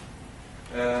is,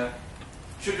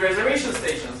 should reservation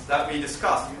stations that we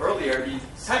discussed earlier be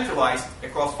centralized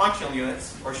across functional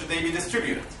units, or should they be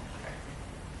distributed?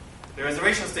 The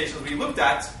reservation stations we looked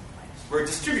at were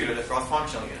distributed across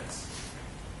functional units.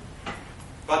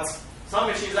 But some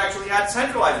machines actually had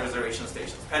centralized reservation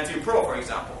stations. Pentium Pro, for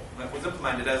example, that was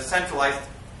implemented as a centralized,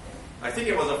 I think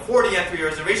it was a 40-entry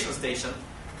reservation station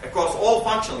across all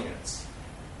functional units.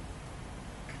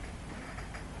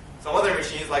 Some other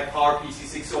machines like PowerPC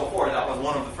 604, that was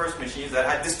one of the first machines that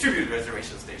had distributed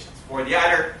reservation stations. For the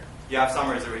adder, you have some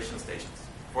reservation stations.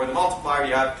 For the multiplier,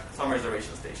 you have some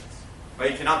reservation stations. But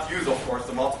you cannot use, of course,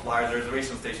 the multiplier as a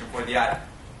reservation station for the adder.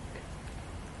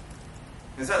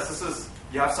 In a sense, this is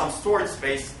you have some storage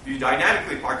space, do you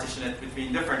dynamically partition it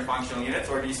between different functional units,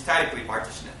 or do you statically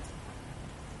partition it?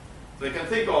 So you can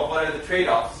think of what are the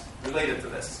trade-offs related to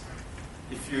this.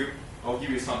 I'll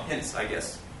give you some hints, I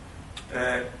guess.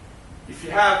 If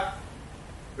you have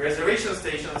reservation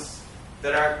stations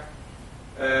that are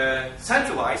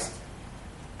centralized,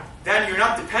 then you're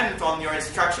not dependent on your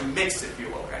instruction mix, if you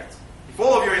will, right? If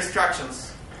all of your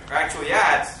instructions are actually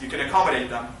adds, you can accommodate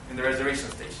them in the reservation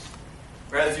station.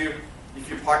 Whereas if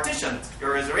you partitioned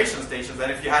your reservation stations,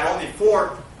 and if you had only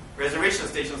 4 reservation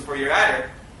stations for your adder,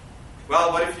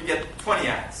 well, what if you get 20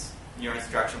 adds in your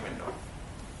instruction window?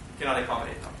 You cannot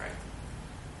accommodate them, right?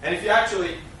 And if you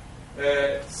actually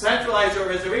centralize your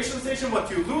reservation station, what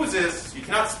you lose is you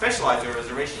cannot specialize your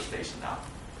reservation station now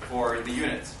for the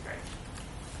units, right?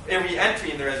 Every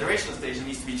entry in the reservation station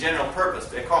needs to be general purpose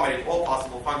to accommodate all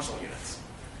possible functional units.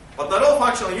 But not all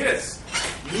functional units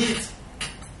need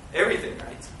everything,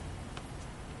 right?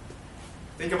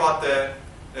 Think about the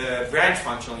branch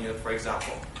functional unit, for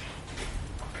example.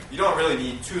 You don't really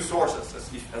need 2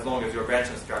 sources as long as your branch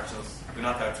instructions do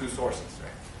not have 2 sources,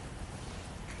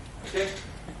 right? Okay?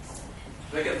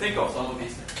 So I can think of some of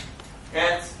these things.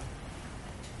 And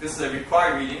this is a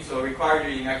required reading, so a required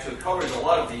reading actually covers a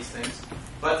lot of these things.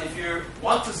 But if you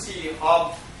want to see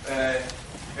how a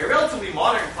relatively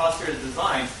modern cluster is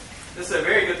designed, this is a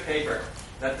very good paper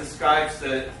that describes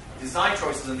the design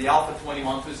choices in the Alpha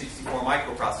 21264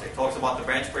 microprocessor. It talks about the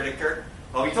branch predictor.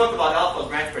 Well, we talked about Alpha's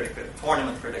branch predictor, the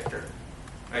tournament predictor,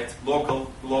 right?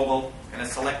 Local, global, and a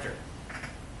selector.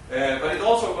 But it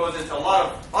also goes into a lot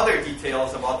of other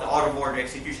details about the out-of-order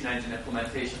execution engine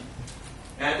implementation.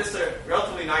 And this is a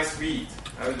relatively nice read.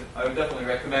 I would definitely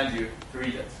recommend you to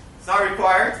read it. It's not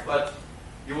required, but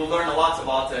you will learn a lot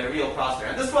about the real processor.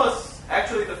 And this was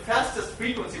actually the fastest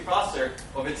frequency processor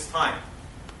of its time.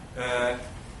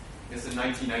 It's in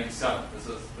 1997.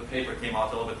 The paper came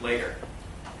out a little bit later.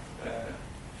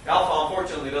 Alpha,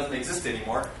 unfortunately, doesn't exist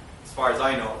anymore, as far as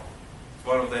I know. It's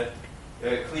one of the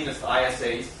cleanest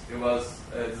ISAs. It was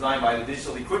designed by the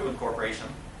Digital Equipment Corporation.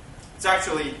 It's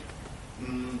actually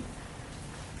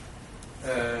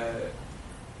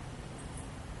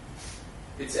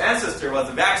its ancestor was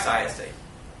the VAX ISA.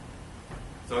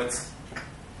 So it's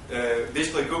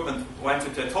Digital Equipment went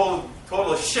into a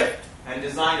total shift and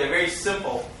designed a very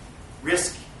simple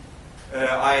RISC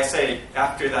ISA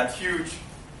after that huge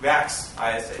VAX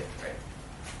ISA, right?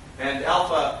 And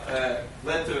Alpha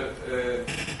led to,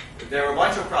 there were a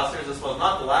bunch of processors. This was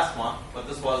not the last one, but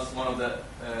this was one of the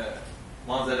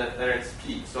ones that are at its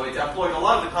peak. So it employed a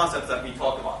lot of the concepts that we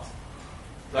talked about.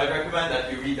 So I recommend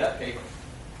that you read that paper.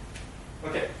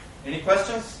 Okay, any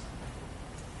questions?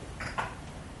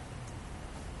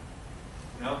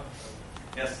 No?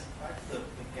 Yes? Back to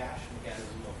the cache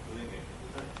mechanism of doing it,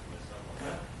 isn't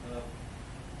it?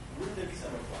 Wouldn't there be some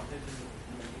advantages of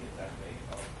implementing it that way?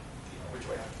 Of, Which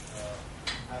way?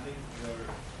 Having your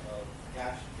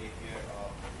cache take care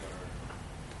of your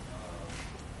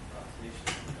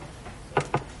translation. So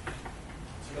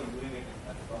instead of doing it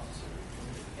at the processor,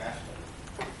 it's the cache level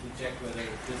to check whether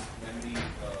this memory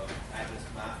address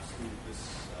maps to this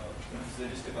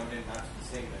register content maps to the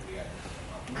same memory address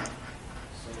or not.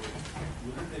 So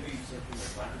wouldn't there be certain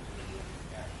advantages of doing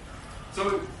the cache?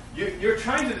 So you're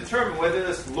trying to determine whether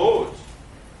this load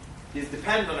is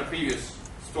dependent on a previous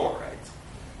store, right?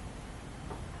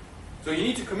 So you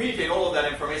need to communicate all of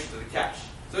that information to the cache.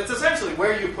 So it's essentially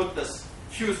where you put this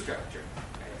queue structure.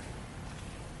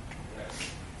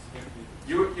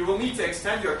 You will need to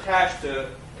extend your cache to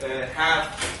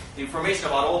have information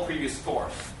about all previous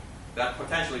stores that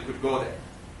potentially could go there.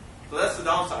 So that's the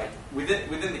downside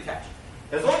within the cache.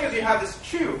 As long as you have this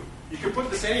queue, you can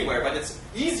put this anywhere, but it's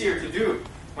easier to do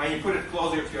when you put it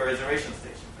closer to your reservation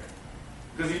station. Right?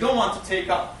 Because you don't want to take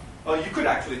out, well, you could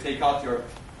actually take out your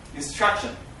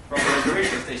instruction from the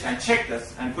reservation station and check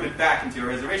this and put it back into your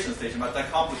reservation station, but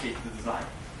that complicates the design.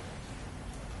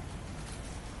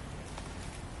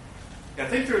 Yeah,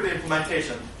 think through the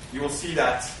implementation. You will see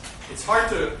that it's hard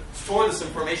to store this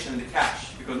information in the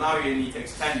cache because now you need to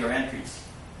extend your entries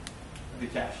in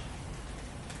the cache.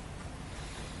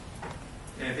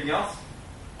 Anything else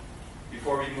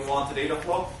before we move on to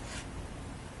DataFlow?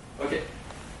 Okay,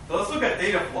 so let's look at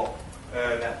DataFlow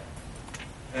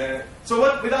then.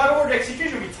 So with out-of-order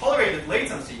execution, we tolerated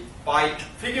latency by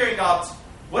figuring out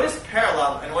what is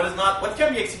parallel and what is not, what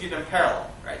can be executed in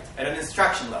parallel, right, at an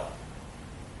instruction level.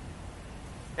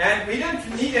 And we didn't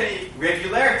need any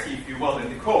regularity, if you will, in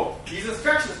the code. These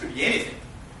instructions could be anything.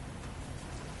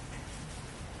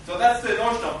 So that's the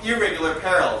notion of irregular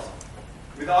parallelism.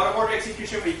 With out-of-order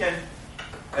execution, we can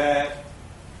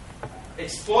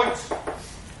exploit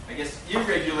I guess,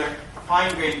 irregular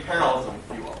fine-grained parallelism,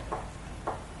 if you will,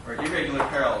 or irregular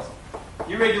parallelism.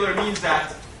 Irregular means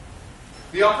that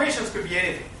the operations could be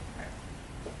anything.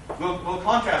 We'll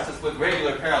contrast this with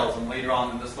regular parallelism later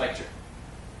on in this lecture.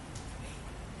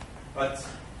 But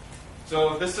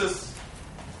so this is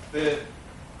the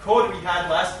code we had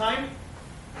last time.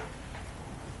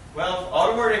 Well,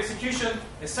 auto-word execution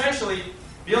essentially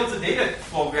builds a data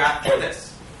flow graph for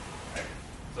this.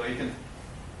 So you can,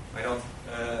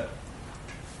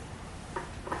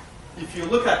 if you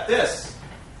look at this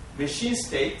machine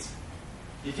state,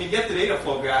 you can get the data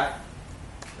flow graph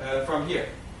from here.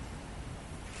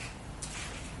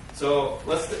 So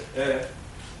let's let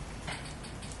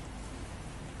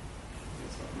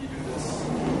me do this.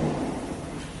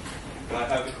 Do I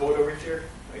have the code over here?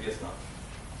 I guess not.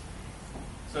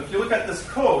 So if you look at this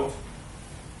code,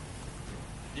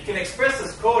 you can express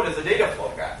this code as a data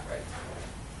flow graph, right?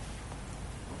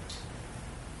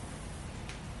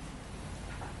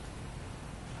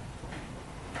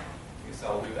 I guess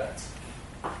I'll do that.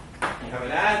 You have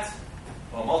an add,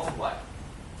 or multiply.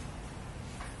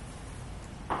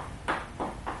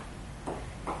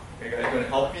 Okay, guys, going to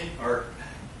help me? Or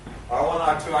R1,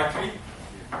 R2, R3?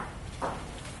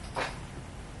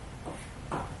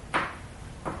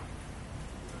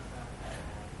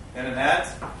 And an add,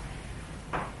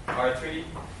 R3,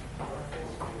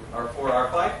 R4,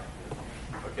 R5.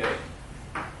 Okay.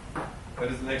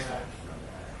 What is the next one?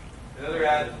 Another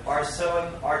add,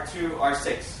 R7, R2,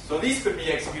 R6. So these could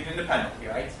be executed independently,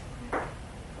 right?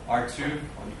 R2,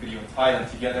 well, you could even tie them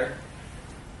together.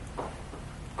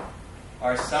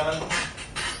 R7.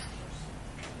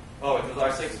 Oh, it was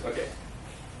R6? Okay.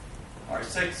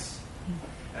 R6,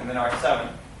 and then R7.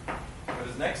 What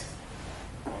is next?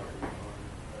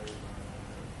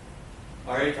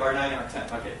 R8, R9,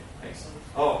 R10. Okay, thanks.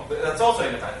 Oh, that's also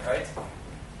independent, right?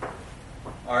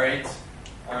 R8,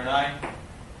 R9,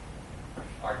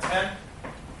 R10.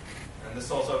 And this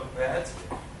also adds.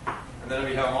 And then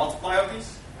we have a multiply of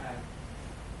these.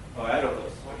 Oh, add of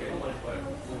those. Okay.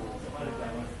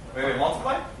 Wait,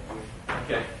 multiply?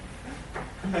 Okay.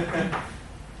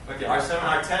 Okay, R7,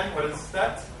 R10, what is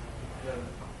that?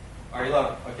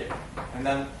 R11, okay. And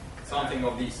then something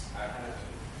of these.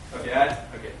 Okay, add,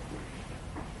 okay.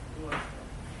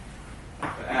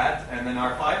 Add, and then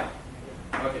R5.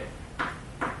 Okay.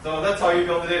 So that's how you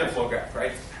build the data flow graph,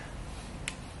 right?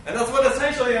 And that's what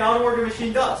essentially an out-of-order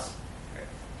machine does.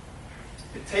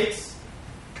 It takes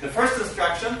the first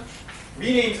instruction,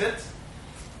 renames it,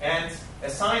 and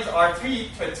assigns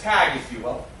R3 to a tag, if you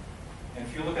will. And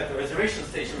if you look at the reservation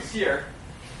stations here,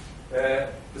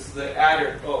 this is the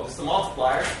adder, this is the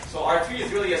multiplier. So R3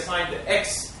 is really assigned the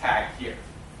X tag here.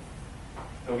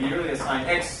 So we really assign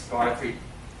X to R3.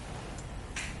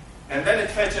 And then it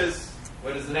fetches,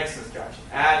 what is the next instruction?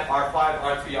 Add R5,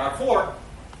 R3, R4.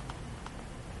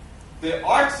 The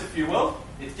arcs, if you will,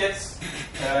 it gets,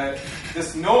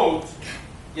 this node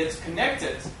gets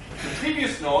connected to the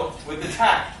previous node with the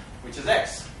tag, which is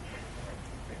X.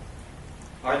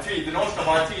 R3, the notion of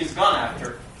R3 is gone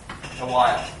after a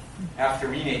while, after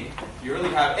renaming. You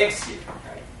really have X here,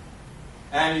 right?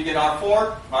 And you get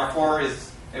R4. R4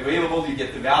 is available, you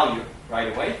get the value right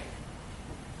away.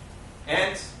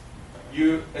 And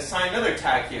you assign another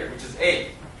tag here, which is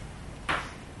A, to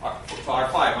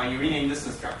R5, when you rename this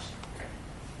instruction.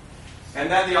 And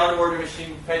then the out-of-order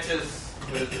machine fetches,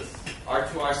 what is this? R2,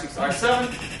 R6, R7.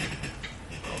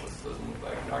 Oh, this doesn't look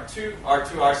like R2,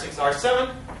 R6,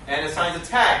 R7, and assigns a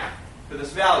tag to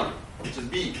this value, which is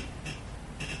B.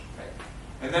 Okay.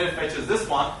 And then it fetches this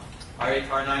one, R8,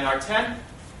 R9, R10,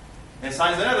 and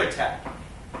assigns another tag,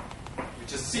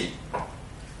 which is C.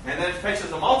 And then it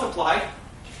fetches a multiply,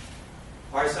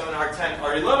 R7, R10,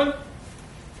 R11.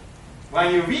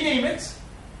 When you rename it,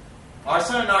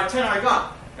 R7 and R10 are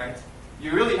gone. Right?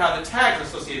 You really have the tags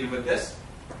associated with this,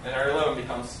 and R11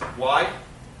 becomes Y.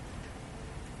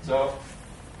 So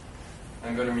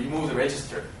I'm going to remove the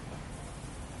register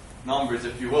numbers,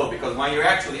 if you will, because when you're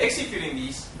actually executing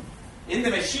these in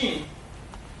the machine,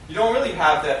 you don't really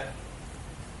have the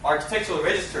architectural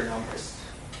register numbers.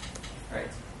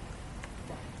 Right?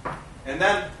 And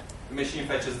then the machine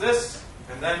fetches this,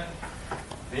 and then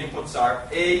the inputs are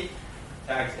A,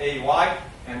 tags A, Y,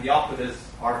 and the output is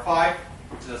R5,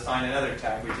 which is assigned another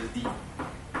tag, which is D.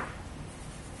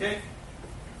 Okay?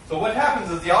 So what happens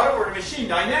is the out-of-order machine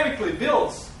dynamically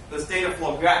builds this data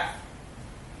flow graph.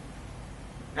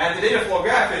 And the data flow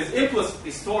graph is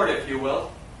implicitly stored, if you will,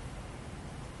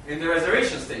 in the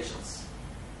reservation stations.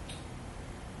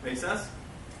 Make sense?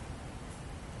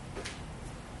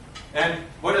 And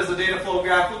what does the data flow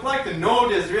graph look like? The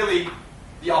node is really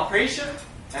the operation,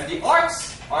 and the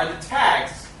arcs are the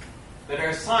tags that are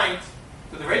assigned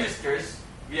to the registers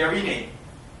via rename.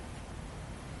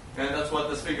 And that's what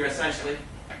this figure essentially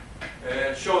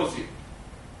shows you.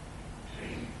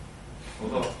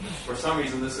 Although, for some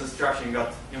reason, this instruction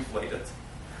got inflated.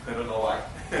 I don't know why.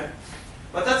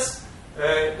 But that's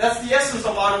the essence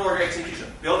of out-of-order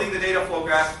execution. Building the data flow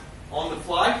graph on the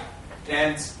fly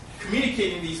and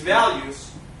communicating these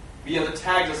values via the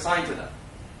tags assigned to them.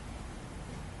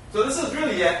 So this is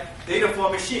really a data flow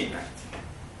machine, right?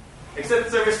 Except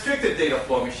it's a restricted data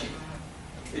flow machine.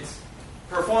 It's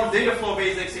performs data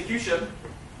flow-based execution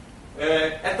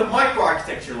at the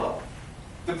microarchitecture level.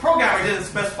 The programmer didn't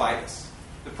specify this.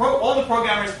 All the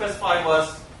programmer specified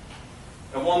was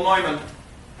a von Neumann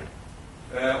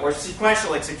or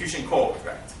sequential execution code,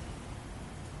 right?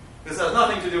 This has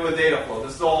nothing to do with data flow.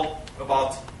 This is all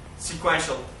about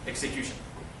sequential execution.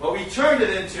 But we turned it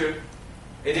into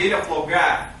a data flow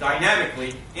graph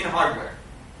dynamically in hardware.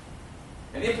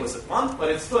 An implicit one, but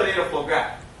it's still a data flow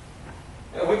graph.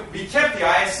 We kept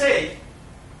the ISA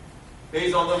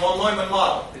based on the von Neumann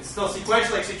model. It's still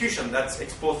sequential execution that's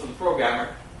exposed to the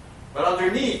programmer. But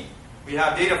underneath, we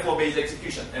have data flow-based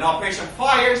execution. An operation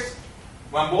fires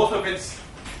when both of its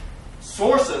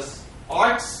sources,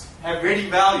 arcs, have ready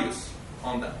values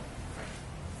on them.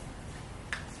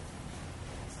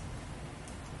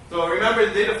 So remember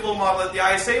the data flow model at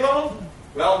the ISA level?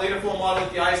 Well, data flow model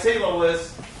at the ISA level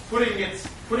is putting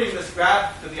this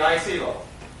graph to the ISA level.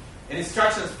 And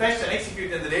instructions fetched and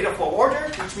executed in the data flow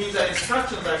order, which means that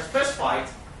instructions are specified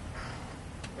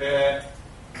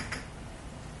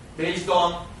based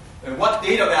on what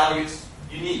data values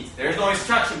you need. There is no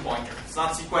instruction pointer. It's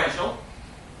not sequential.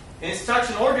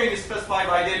 Instruction ordering is specified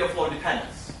by data flow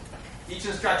dependence. Each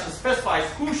instruction specifies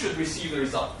who should receive the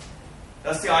result.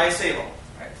 That's the ISA level.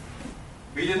 Right?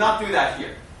 We did not do that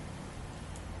here.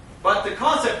 But the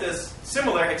concept is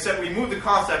similar, except we moved the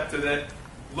concept to the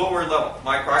lower level,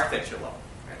 microarchitecture level.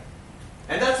 Right?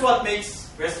 And that's what makes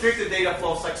restricted data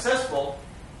flow successful,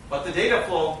 but the data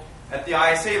flow at the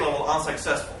ISA level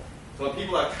unsuccessful. So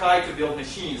people have tried to build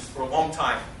machines for a long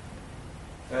time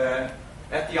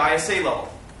at the ISA level.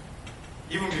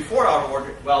 Even before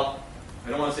out-of-order, well, I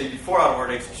don't want to say before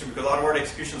out-of-order execution, because out-of-order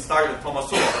execution started with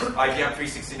Thomas Uller, IBM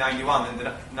 36091 in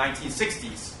the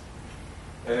 1960s.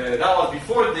 That was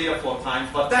before the data flow times,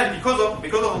 but then because of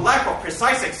the lack of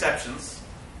precise exceptions,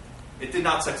 it did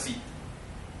not succeed.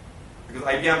 Because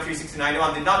IBM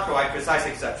 36091 did not provide precise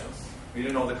exceptions. We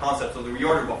didn't know the concept of the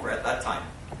reorder buffer at that time.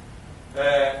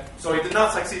 So it did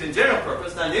not succeed in general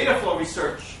purpose. Then data flow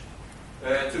research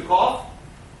took off,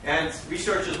 and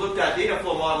researchers looked at data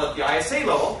flow model at the ISA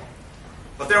level,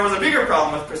 but there was a bigger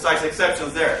problem with precise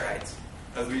exceptions there, right?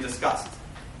 As we discussed.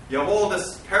 You have all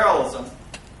this parallelism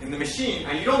in the machine,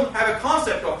 and you don't have a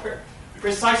concept of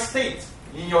precise state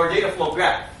in your data flow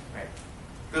graph, right?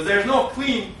 Because there's no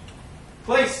clean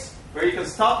place where you can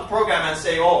stop the program and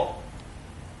say, oh,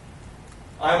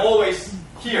 I'm always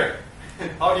here.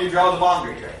 How do you draw the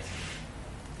boundary, right?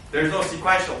 There's no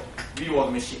sequential view of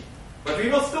the machine. But we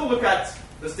will still look at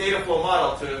this data flow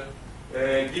model to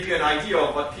give you an idea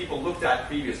of what people looked at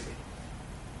previously.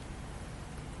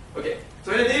 Okay,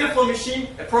 so in a data flow machine,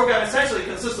 a program essentially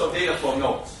consists of data flow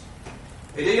nodes.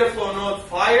 A data flow node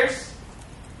fires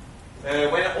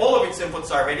when all of its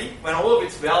inputs are ready, when all of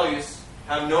its values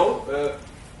have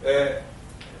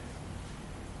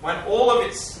when all of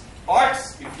its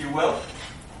arcs, if you will,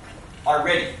 are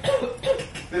ready.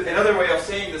 Another way of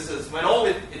saying this is when all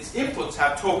its inputs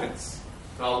have tokens.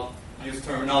 So I'll use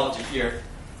terminology here.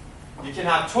 You can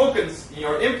have tokens in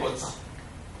your inputs,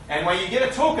 and when you get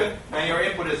a token, then your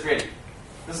input is ready.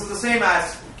 This is the same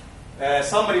as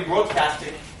somebody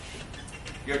broadcasting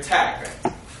your tag,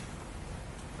 right?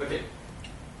 Okay.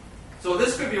 So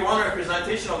this could be one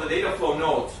representation of the data flow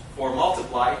node for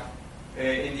multiply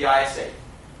in the ISA.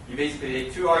 You basically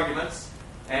take two arguments,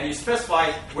 and you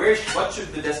specify what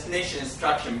should the destination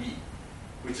instruction be,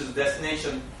 which is the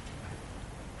destination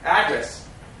address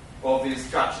of the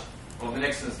instruction, of the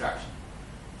next instruction.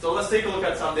 So let's take a look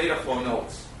at some data flow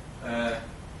nodes.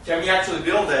 Can we actually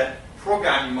build a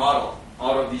programming model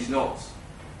out of these nodes?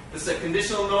 This is a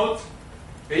conditional node.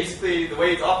 Basically, the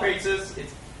way it operates is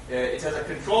it has a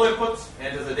control input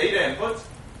and it has a data input.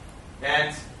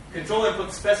 And control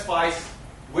input specifies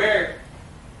where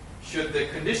should the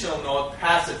conditional node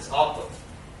pass its output.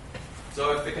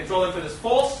 So if the control input is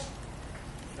false,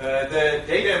 the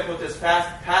data input is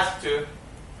passed to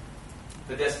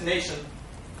the destination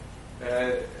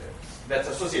that's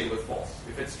associated with false.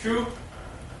 If it's true,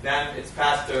 then it's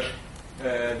passed to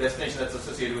destination that's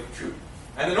associated with true.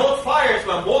 And the node fires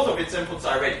when both of its inputs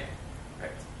are ready.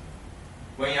 Right?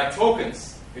 When you have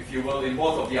tokens if you will, in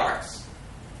both of the arcs.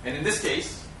 And in this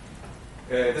case,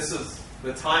 this is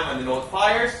the time when the node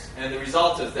fires, and the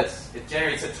result is this. It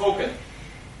generates a token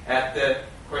at the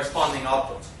corresponding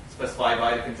output specified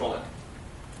by the control input.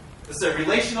 This is a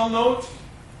relational node.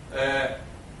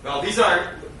 Well, these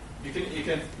are, you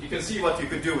can see what you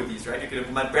could do with these, right? You could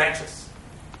implement branches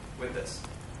with this.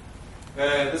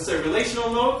 This is a relational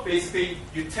node. Basically,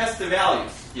 you test the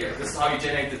values here. This is how you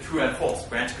generate the true and false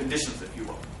branch conditions, if you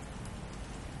will.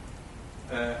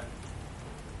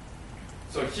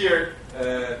 So here,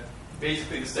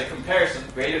 basically, this is a comparison,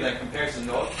 greater than comparison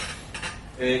node.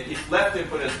 If left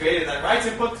input is greater than right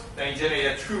input, then you generate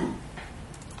a true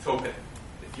token,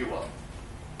 if you will.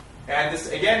 And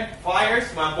this, again, fires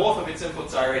when both of its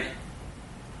inputs are ready.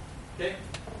 Okay?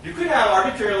 You could have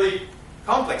arbitrarily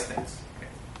complex things. Okay.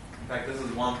 In fact, this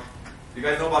is one. Do you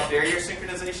guys know about barrier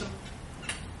synchronization?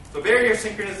 So barrier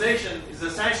synchronization is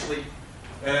essentially,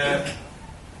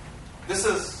 this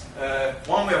is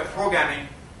one way of programming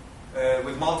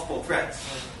with multiple threads.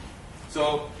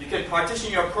 So you can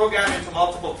partition your program into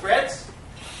multiple threads,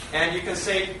 and you can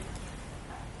say,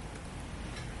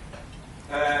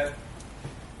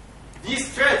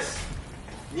 these threads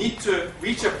need to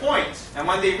reach a point, and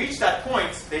when they reach that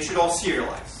point, they should all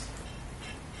serialize.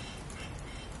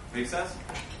 Make sense?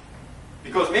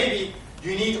 Because maybe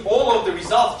you need all of the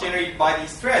results generated by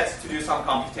these threads to do some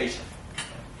computation.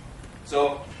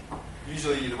 So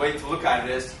usually the way to look at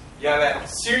it is you have a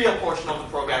serial portion of the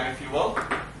program, if you will,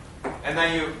 and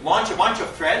then you launch a bunch of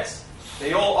threads.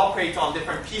 They all operate on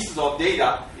different pieces of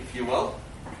data, if you will.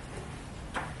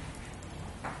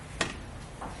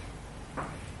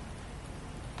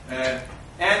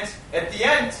 And at the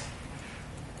end,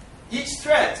 each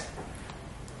thread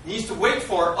needs to wait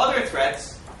for other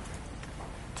threads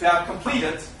to have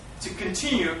completed to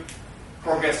continue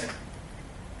progressing.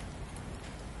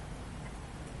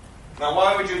 Now,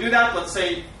 why would you do that? Let's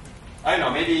say, I don't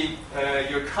know, maybe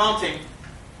you're counting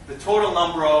the total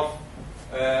number of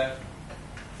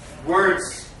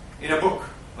words in a book,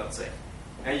 let's say.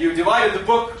 And you divided the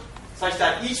book such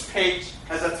that each page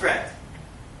has a thread.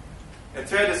 A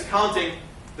thread is counting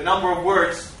the number of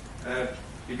words.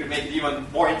 You could make it even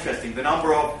more interesting. The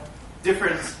number of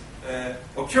different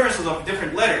occurrences of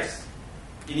different letters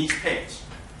in each page.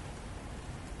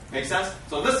 Make sense?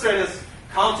 So this thread is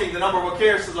counting the number of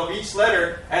occurrences of each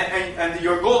letter, and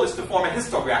your goal is to form a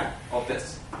histogram of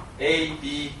this. A,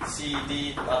 B, C,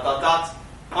 D, dot, dot, dot.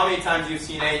 How many times you've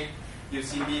seen A, you've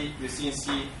seen B, you've seen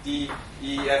C, D,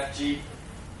 E, F, G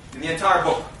in the entire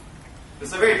book. This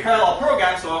is a very parallel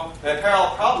program, so a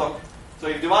parallel problem. So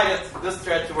you've divided this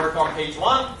thread to work on page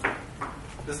 1,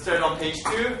 this thread on page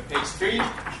 2, page 3, I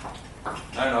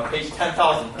don't know, page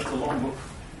 10,000. That's a long book.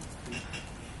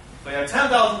 So you have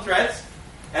 10,000 threads,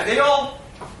 and they all,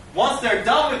 once they're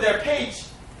done with their page,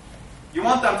 you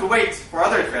want them to wait for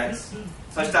other threads,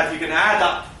 such that you can add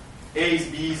up A's,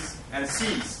 B's, and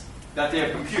C's that they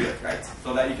have computed, right?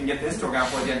 So that you can get the histogram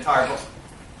for the entire book.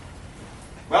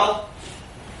 Well,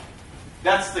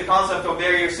 that's the concept of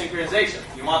barrier synchronization.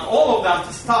 You want all of them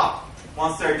to stop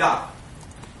once they're done.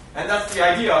 And that's the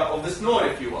idea of this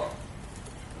node, if you will.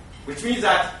 Which means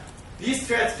that these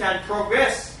threads can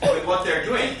progress with what they're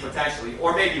doing, potentially,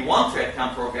 or maybe one thread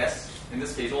can progress. In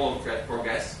this case, all of the threads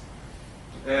progress.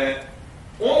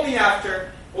 Only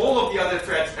after all of the other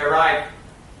threads arrive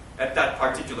at that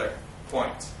particular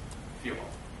point, if you will.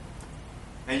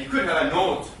 And you could have a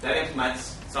node that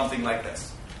implements something like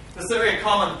this. This is a very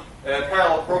common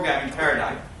parallel programming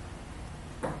paradigm.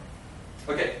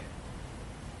 Okay.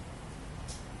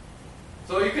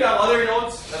 So you could have other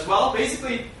nodes as well.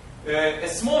 Basically, a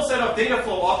small set of data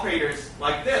flow operators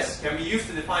like this can be used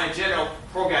to define a general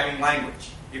programming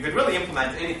language. You could really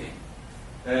implement anything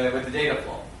with the data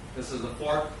flow. This is the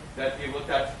fork that we looked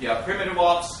at. You have primitive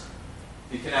ops.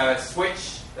 You can have a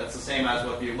switch. That's the same as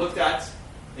what we looked at.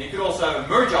 And you could also have a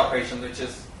merge operation, which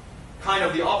is kind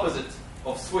of the opposite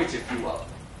of switch, if you will.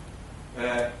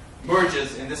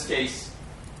 Merges, in this case,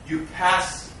 you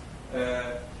pass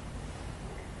the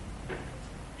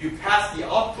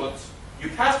output. You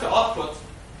pass the output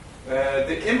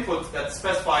the input that's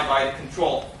specified by the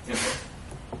control input.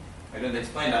 I didn't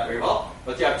explain that very well,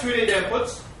 but you have two data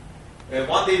inputs.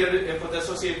 One data input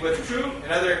associated with true,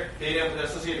 another data input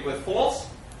associated with false,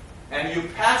 and you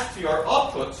pass to your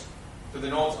output, to the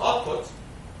node's output,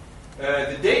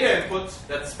 the data input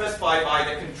that's specified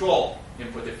by the control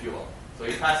input, if you will. So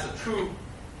you pass the true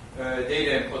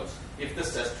data input if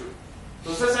this says true.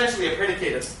 So it's essentially a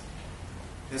predicated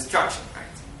instruction, right?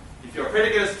 If your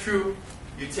predicate is true,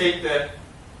 you take the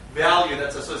value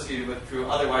that's associated with true.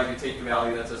 Otherwise, you take the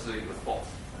value that's associated with false.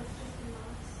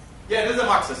 Yeah, it is a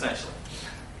mux essentially.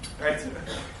 Right?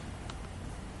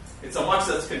 It's a mux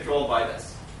that's controlled by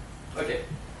this. Okay.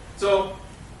 So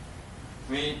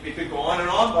we could go on and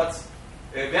on, but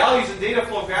values in data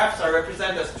flow graphs are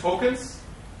represented as tokens.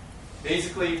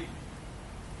 Basically,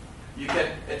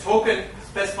 a token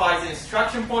specifies the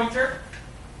instruction pointer,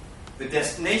 the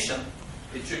destination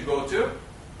it should go to,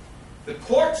 the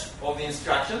port of the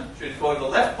instruction, should it go to the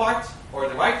left part or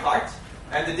the right part,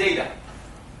 and the data.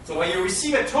 So when you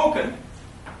receive a token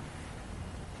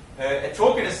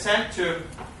is sent to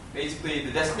basically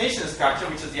the destination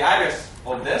instruction, which is the address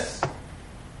of this.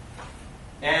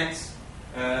 And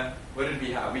what did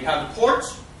we have? We have the port,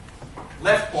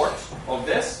 left port of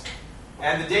this,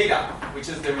 and the data, which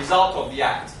is the result of the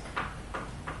act.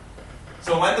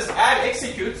 So when this add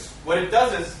executes, what it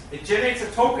does is it generates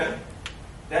a token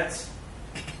that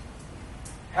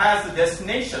has the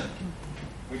destination,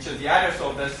 which is the address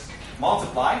of this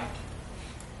multiply,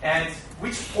 and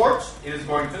which port it is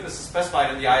going to. This is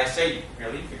specified in the ISA,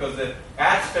 really, because the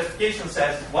add specification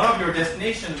says one of your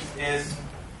destinations is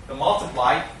the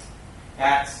multiply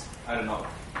at, I don't know,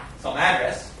 some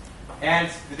address, and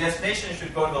the destination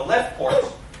should go to the left port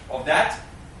of that,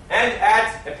 and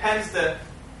add appends the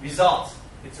result,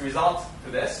 its result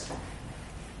to this.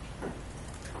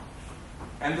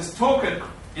 And this token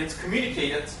gets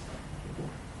communicated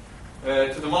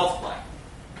to the multiply.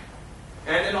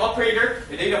 And an operator,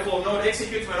 a data flow node,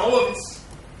 executes when all of its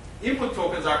input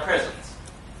tokens are present.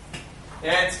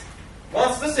 And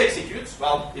once this executes,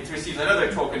 well, it receives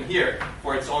another token here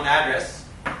for its own address,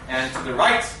 and to the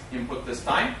right input this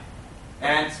time,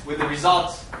 and with the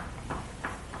result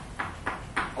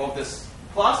of this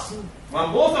plus,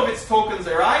 when both of its tokens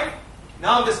arrive,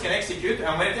 now this can execute,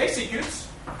 and when it executes,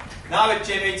 now it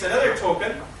generates another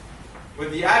token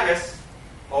with the address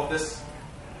of this,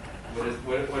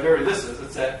 whatever this is.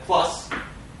 It's a plus,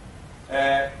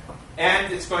 and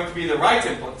it's going to be the right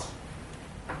input,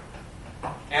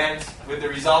 and with the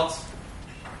result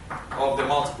of the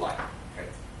multiply. Okay.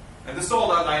 And this is all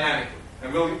done dynamically,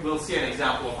 and we'll see an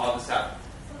example of how this happens.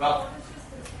 So Well, the port is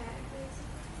just the tag,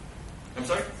 basically? I'm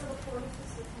sorry? So the port is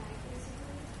just the tag, basically?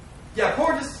 Yeah,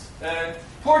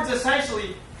 port is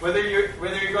essentially whether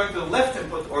you're going to the left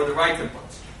input or the right input.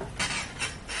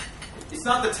 It's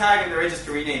not the tag in the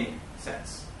register renaming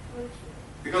sense,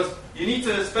 because you need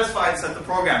to specify this at the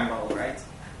program level, right?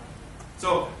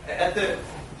 So at the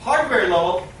hardware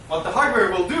level, what the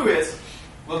hardware will do is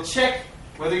will check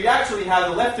whether you actually have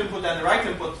the left input and the right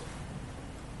input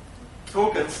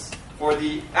tokens for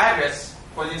the address,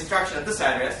 for the instruction at this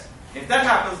address. If that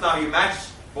happens, now you match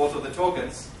both of the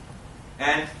tokens,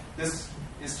 and this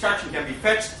instruction can be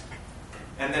fetched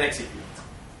and then executed.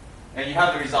 And you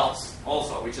have the results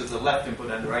also, which is the left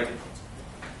input and the right input.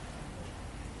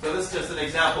 So this is just an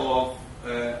example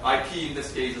of IP, in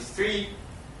this case is 3,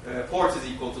 ports is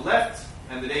equal to left,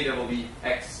 and the data will be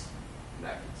X in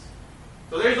that case.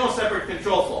 So there is no separate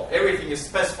control flow. Everything is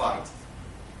specified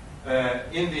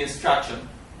in the instruction,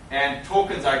 and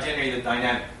tokens are generated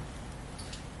dynamically.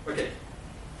 Okay.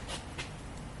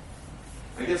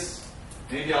 I guess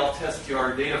maybe I'll test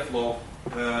your data flow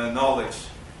knowledge.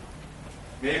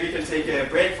 Maybe we can take a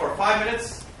break for 5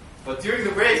 minutes, but during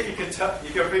the break you can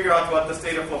figure out what this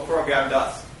data flow program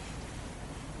does.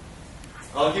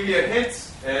 I'll give you a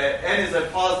hint. N is a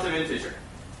positive integer.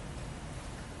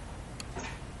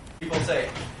 People say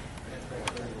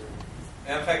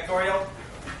n factorial.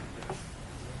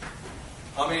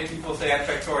 How many people say n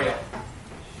factorial?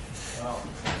 Well,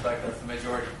 looks like that's the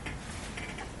majority.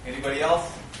 Anybody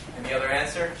else? Any other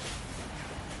answer?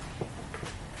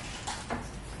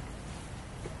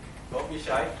 Don't be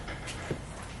shy.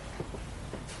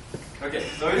 Okay,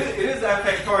 so it is n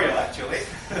factorial actually.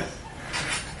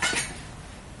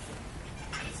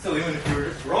 Still, even if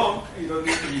you're wrong, you don't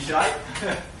need to be shy.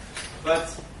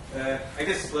 But I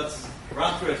guess let's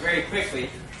run through it very quickly.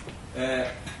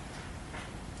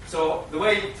 So the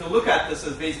way to look at this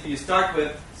is basically you start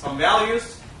with some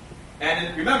values,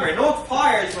 and remember, a node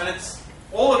fires when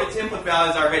all of its input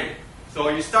values are ready. So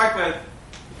you start with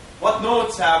what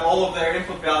nodes have all of their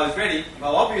input values ready.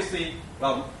 Well, obviously,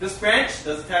 this branch,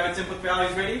 does it have its input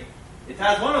values ready? It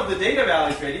has one of the data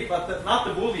values ready, but not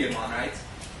the Boolean one, right?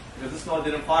 Because this node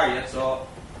didn't fire yet, so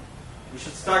we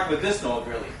should start with this node,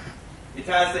 really. It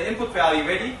has the input value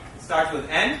ready. It starts with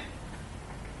n,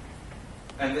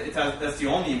 and that's the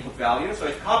only input value. So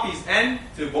it copies n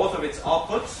to both of its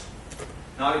outputs.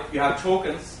 Now you have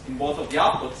tokens in both of the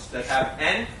outputs that have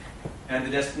n and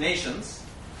the destinations.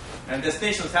 And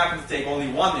destinations happen to take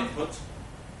only one input.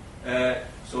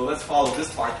 So let's follow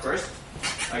this part first,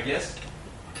 I guess.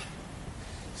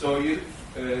 So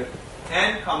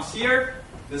n comes here.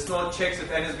 This node checks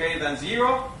if n is greater than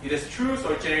 0. It is true,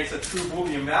 so it generates a true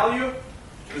Boolean value.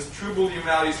 This true Boolean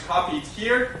value is copied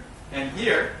here and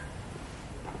here.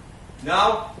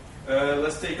 Now,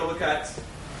 let's take a look at,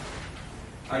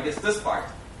 I guess, this part.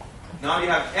 Now you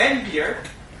have n here,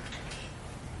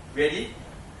 ready,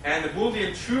 and the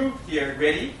Boolean true here,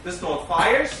 ready. This node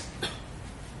fires.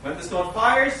 When this node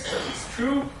fires, it's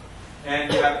true,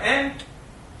 and you have n,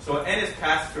 so n is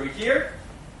passed through here.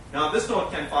 Now this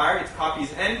node can fire, it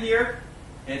copies n here,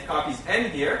 and it copies n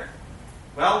here.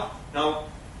 Well, now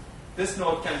this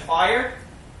node can fire,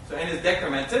 so n is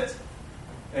decremented.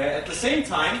 At the same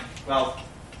time, well,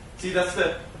 see, that's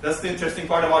the interesting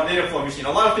part about DataFlow machine.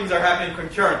 A lot of things are happening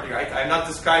concurrently, right? I'm not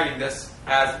describing this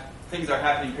as things are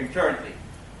happening concurrently.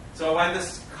 So when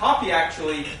this copy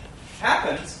actually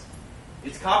happens,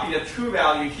 it's copied a true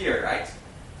value here, right?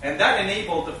 And that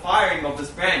enabled the firing of this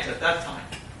branch at that time.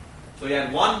 So you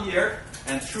had 1 here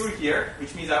and true here,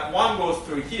 which means that 1 goes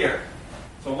through here.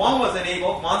 So 1 was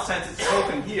enabled, 1 sent its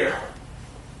token here.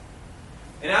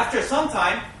 And after some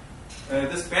time,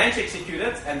 this branch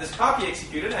executed and this copy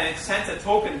executed, and it sent a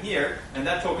token here, and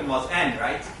that token was n,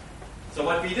 right? So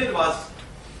what we did was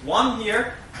 1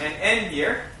 here and n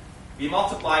here. We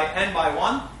multiplied n by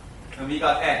 1, and we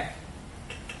got n.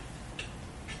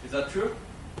 Is that true?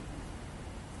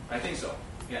 I think so,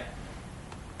 yeah.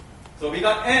 So we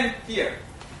got n here.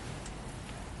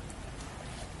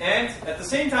 And at the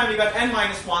same time, we got n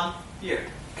minus 1 here.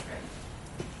 Okay.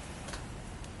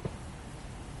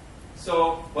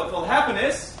 So what will happen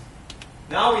is,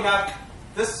 now we have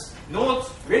this node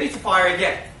ready to fire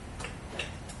again.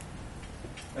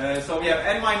 So we have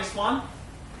n minus 1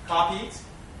 copied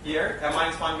here, n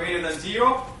minus 1 greater than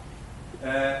 0,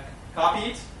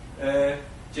 copied,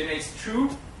 generates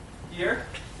true here.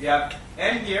 We have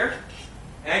n here,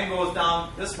 n goes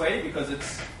down this way because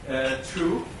it's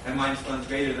true, n minus 1 is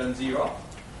greater than 0.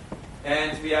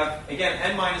 And we have, again,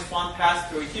 n minus 1 passed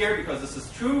through here because this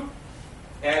is true.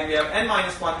 And we have n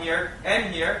minus 1 here,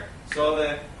 n here. So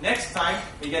the next time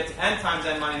we get n times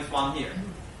n minus 1 here.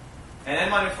 And n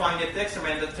minus 1 gets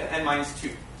decremented to n minus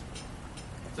 2.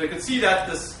 So you can see that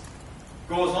this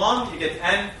goes on. You get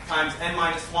n times n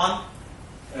minus 1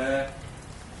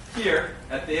 here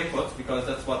at the input, because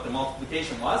that's what the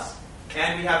multiplication was.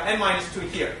 And we have n minus 2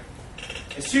 here.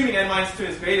 Assuming n minus 2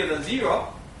 is greater than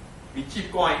 0, we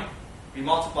keep going. We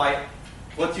multiply.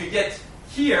 What you get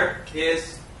here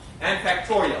is n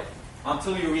factorial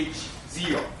until you reach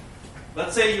 0.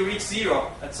 Let's say you reach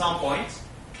 0 at some point.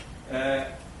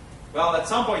 Well, at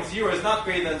some point 0 is not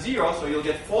greater than 0, so you'll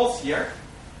get false here.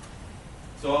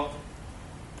 So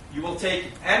you will take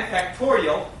n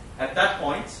factorial at that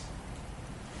point,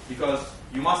 because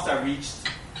you must have reached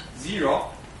 0,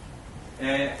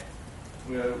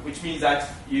 which means that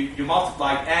you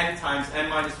multiply n times n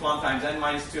minus 1 times n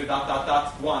minus 2 dot dot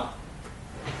dot 1.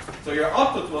 So your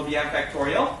output will be n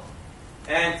factorial,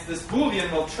 and this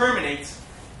Boolean will terminate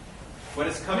what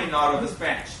is coming out of this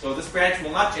branch. So this branch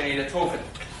will not generate a token,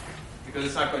 because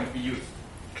it's not going to be used.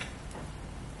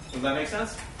 Does that make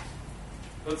sense?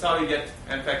 That's how you get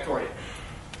n factorial.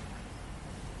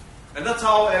 And that's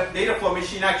how a DataFlow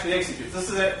machine actually executes. This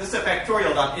is a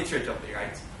factorial done iteratively,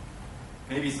 right?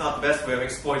 Maybe it's not the best way of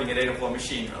exploiting a DataFlow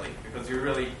machine, really, because you're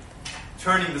really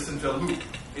turning this into a loop,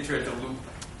 iterative loop.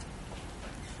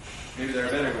 Maybe there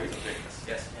are better ways of doing this.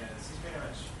 Yes? Yeah, this is pretty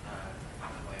much a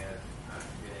common way of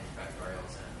doing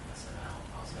factorials and SML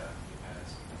also, because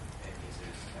it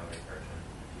uses no recursion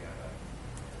if you have a...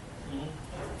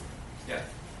 Yeah.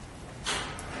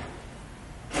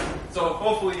 So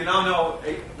hopefully you now know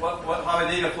how a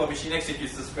DataFlow machine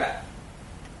executes this graph.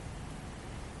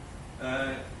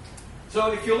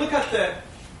 So if you look at the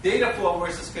data flow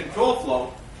versus control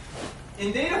flow,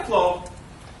 in data flow,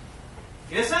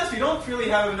 in a sense, we don't really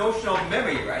have a notion of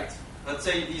memory, right? Let's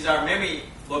say these are memory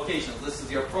locations. This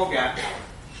is your program.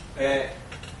 A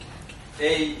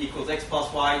equals x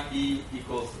plus y, b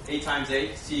equals a times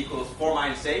a, c equals 4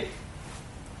 minus a.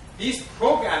 These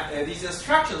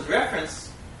instructions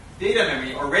reference data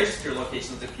memory or register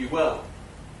locations, if you will.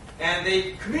 And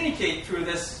they communicate through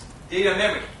this data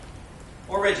memory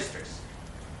or registers.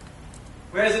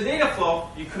 Whereas in data flow,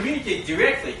 you communicate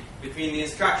directly between the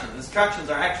instructions. Instructions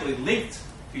are actually linked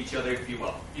to each other, if you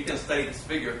will. You can study this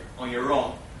figure on your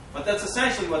own. But that's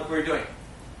essentially what we're doing.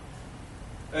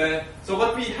 So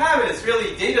what we have is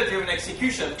really data-driven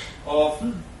execution of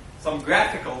some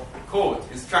graphical code,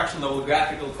 instruction-level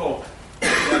graphical code. We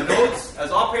have nodes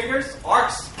as operators.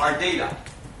 Arcs are data,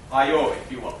 I/O,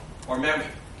 if you will, or memory,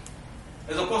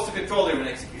 as opposed to control-driven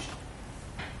execution.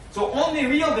 So only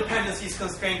real dependencies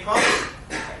constrain processing.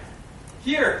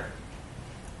 here,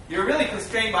 you're really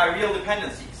constrained by real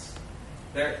dependencies.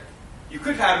 You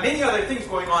could have many other things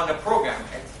going on in the program.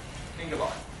 Right? Think about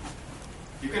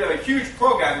it. You could have a huge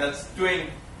program that's doing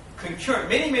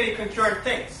many concurrent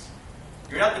things.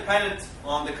 You're not dependent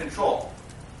on the control.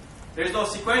 There's no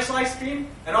sequentialized stream,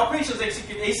 and operations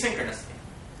execute asynchronously.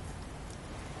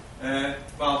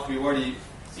 Well, we've already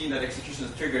seen that execution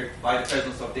is triggered by the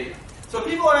presence of data. So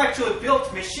people have actually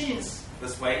built machines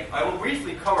this way. I will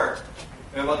briefly cover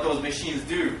what those machines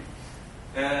do.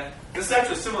 This is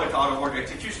actually similar to out-of-order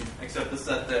execution, except this is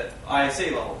at the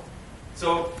ISA level.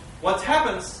 So what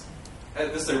happens,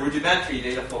 this is a rudimentary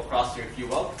data flow processor, if you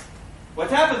will. What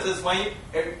happens is when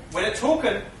a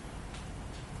token,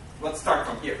 let's start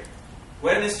from here.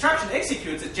 When an instruction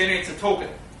executes, it generates a token,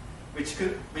 which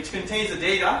contains the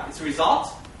data, its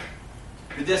result,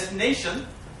 the destination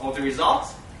of the result,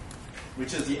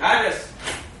 which is the address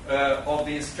of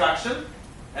the instruction,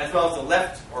 as well as the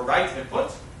left or right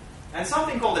input, and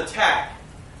something called a tag.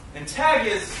 And tag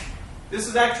this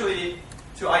is actually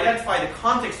to identify the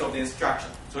context of the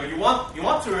instruction. So you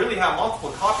want to really have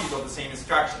multiple copies of the same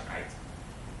instruction, right?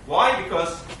 Why?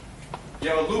 Because you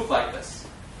have a loop like this.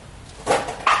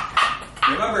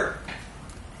 Remember,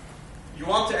 you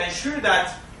want to ensure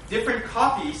that different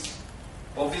copies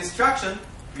of the instruction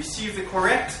receive the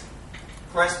correct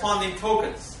corresponding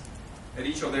tokens at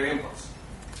each of their inputs.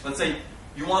 Let's say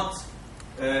you want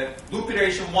loop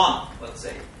iteration 1, let's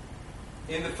say.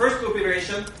 In the first loop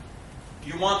iteration,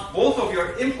 you want both of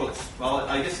your inputs. Well,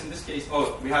 I guess in this case,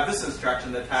 we have this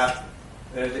instruction that has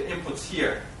the inputs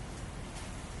here.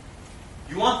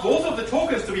 You want both of the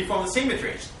tokens to be from the same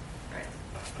iteration. Right?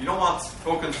 You don't want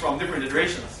tokens from different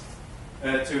iterations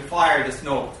to fire this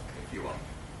node, if you will.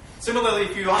 Similarly,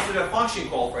 if you wanted a function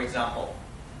call, for example,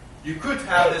 you could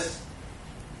have this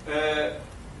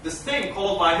thing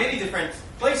called by many different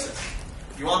places.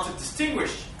 You want to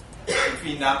distinguish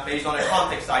between them based on a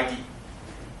context ID.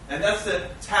 And that's the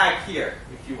tag here,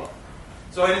 if you will.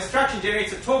 So an instruction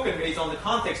generates a token based on the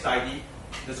context ID.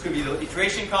 This could be the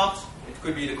iteration count. It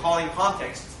could be the calling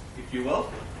context, if you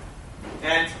will.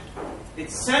 And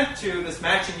it's sent to this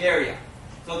matching area.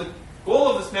 So the goal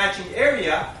of this matching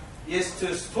area is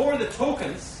to store the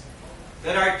tokens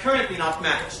that are currently not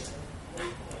matched.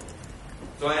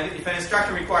 So if an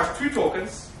instruction requires 2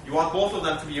 tokens, you want both of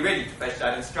them to be ready to fetch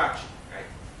that instruction.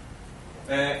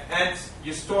 Right? And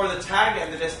you store the tag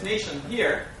and the destination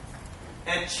here,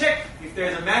 and check if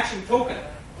there's a matching token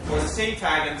for the same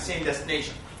tag and the same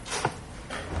destination.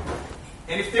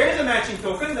 And if there is a matching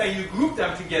token, then you group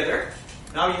them together.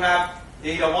 Now you have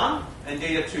data 1 and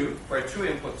data 2 for a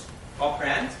 2-input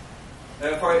operand,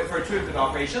 for a 2-input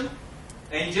operation.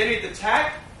 And you generate the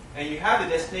tag, and you have the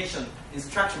destination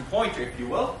instruction pointer, if you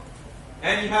will.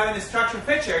 And you have an instruction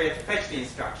fetch area to fetch the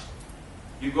instruction.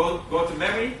 You go to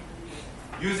memory,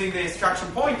 using the instruction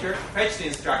pointer, fetch the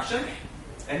instruction,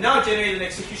 and now generate an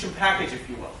execution package, if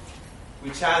you will,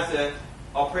 which has the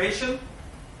operation,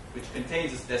 which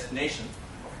contains its destination,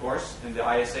 of course, in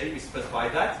the ISA, we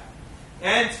specified that.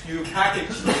 And you package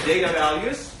the data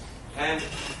values, and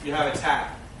you have a tag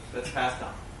that's passed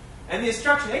on. And the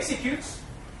instruction executes,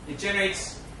 it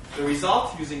generates the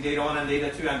result using data 1 and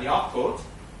data 2 and the opcode,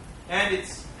 and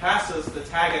it passes the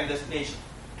tag and destination.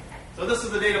 So this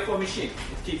is the data flow machine.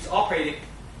 It keeps operating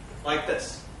like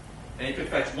this. And you could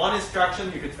fetch one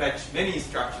instruction, you could fetch many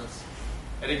instructions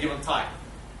at a given time.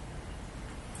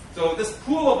 So this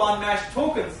pool of unmatched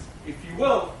tokens, if you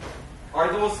will,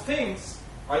 are those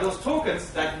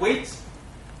tokens that wait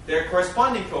their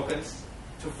corresponding tokens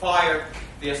to fire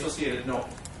the associated node.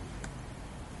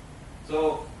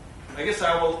 So I guess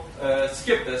I will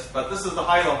skip this, but this is the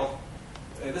high level.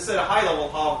 This is at a high level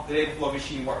how the data flow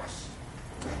machine works.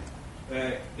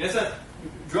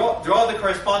 Draw the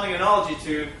corresponding analogy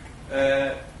to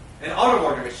an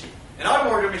out-of-order machine. An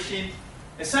out-of-order machine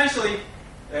essentially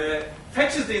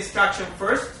fetches the instruction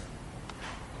first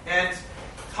and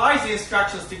ties the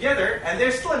instructions together, and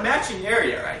there's still a matching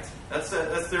area, right? That's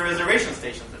the reservation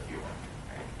stations, if you will.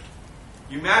 Right?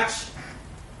 You match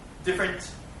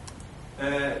different.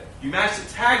 You match the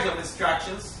tags of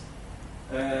instructions,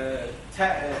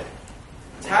 tag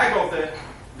of the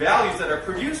values that are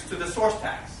produced to the source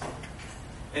tags.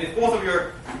 And if both of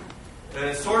your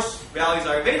source values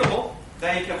are available,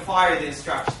 then you can fire the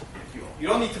instruction, if you will. You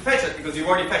don't need to fetch it because you've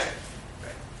already fetched it.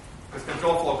 Right? Because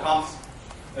control flow comes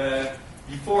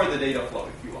before the data flow,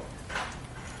 if you will.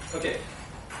 Okay.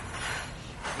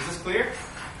 Is this clear?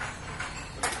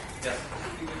 Yes.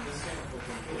 This kind of a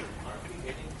control, aren't we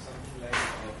getting something like a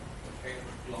kind of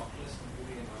a clockless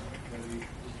computing environment where we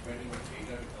just depending on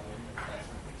data come in and that's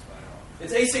when things fire off?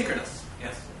 It's asynchronous.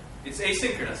 Yes. It's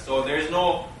asynchronous, so there is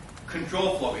no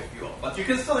control flow, if you will. But you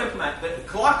can still implement. The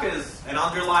clock is an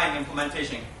underlying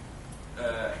implementation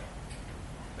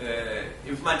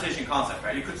concept,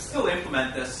 right? You could still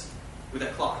implement this with a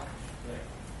clock.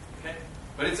 Okay?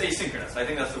 But it's asynchronous. I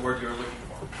think that's the word you're looking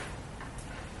for.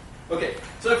 Okay,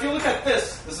 so if you look at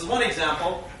this is one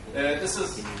example. This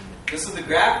is the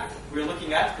graph we're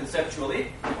looking at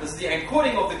conceptually. This is the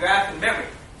encoding of the graph in memory.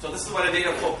 So this is what a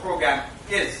data flow program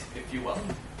is, if you will.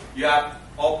 You have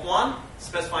op1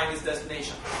 specifying its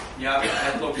destination. You have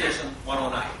at location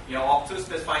 109. You have op2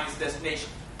 specifying its destination.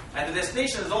 And the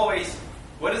destination is always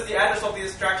what is the address of the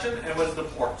instruction and what is the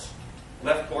port,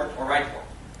 left port or right port.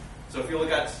 So if you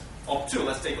look at op2,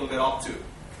 let's take a look at op2.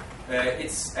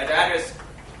 It's at address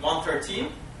 113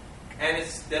 and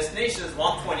its destination is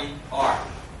 120R.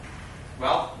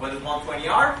 Well, what is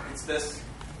 120R? It's this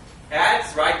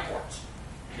add's right port.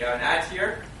 You have an add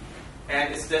here,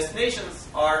 and its destinations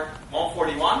are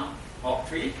 141,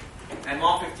 op3, and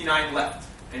 159 left.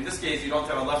 In this case, you don't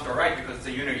have a left or right because it's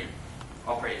a unary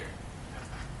operator.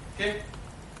 Okay?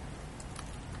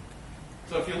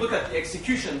 So if you look at the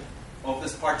execution of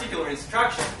this particular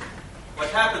instruction, what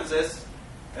happens is,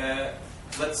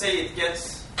 let's say it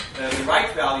gets the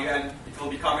right value and it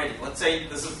will become ready. Let's say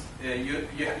this is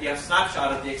you have a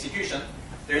snapshot of the execution.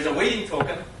 There's a waiting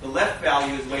token. The left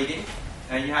value is waiting,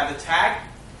 and you have the tag,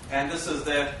 and this is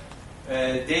the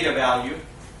data value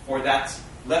for that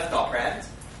left operand,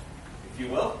 if you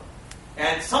will.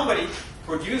 And somebody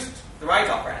produced the right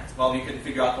operand. Well, you can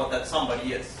figure out what that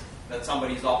somebody is. That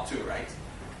somebody is op2, right?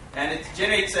 And it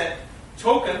generates a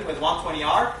token with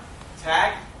 120R,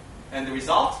 tag, and the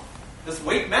result. This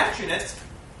wait match unit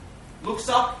looks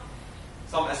up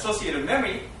some associated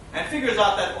memory and figures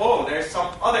out that, oh, there's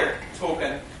some other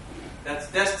token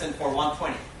that's destined for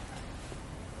 120.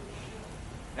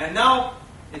 And now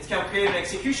it can create an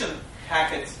execution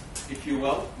packet, if you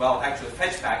will. Well, actually a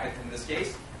fetch packet in this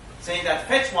case, saying that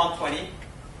fetch 120,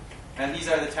 and these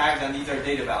are the tags and these are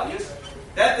data values.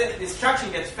 That the instruction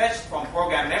gets fetched from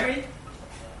program memory.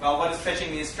 Well, what is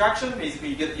fetching the instruction? Basically,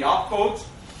 you get the opcode,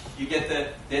 you get the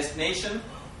destination,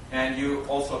 and you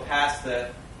also pass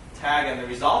the tag and the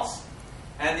results.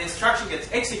 And the instruction gets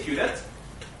executed.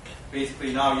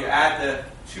 Basically, now you add the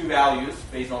two values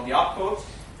based on the opcode,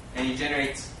 and you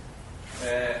generate.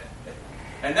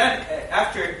 And then,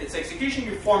 after its execution,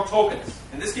 you form tokens.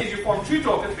 In this case, you form two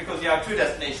tokens because you have two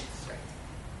destinations. Right?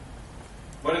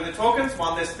 What are the tokens?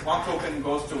 One token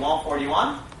goes to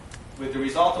 141 with the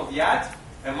result of the add,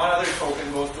 and one other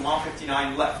token goes to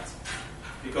 159 left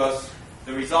because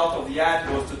the result of the add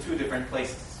goes to two different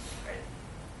places. Right?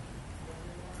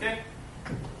 Okay?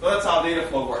 So that's how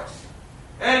DataFlow works.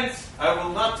 And I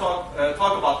will not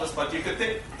talk about this, but you could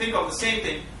think of the same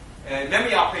thing.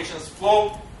 Memory operations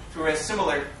flow through a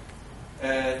similar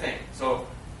thing. So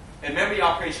a memory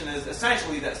operation is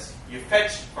essentially this. You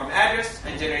fetch from address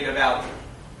and generate a value.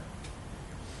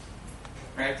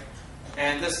 Right?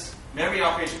 And this memory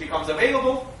operation becomes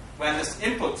available when this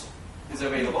input is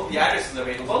available, the address is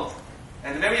available,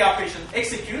 and the memory operation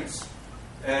executes.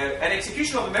 An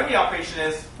execution of the memory operation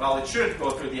is, well, it shouldn't go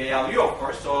through the ALU, of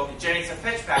course, so it generates a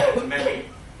fetch packet to memory,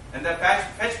 and that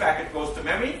fetch packet goes to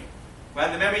memory.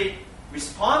 When the memory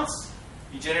responds,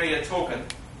 you generate a token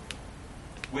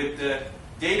with the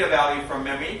data value from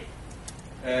memory,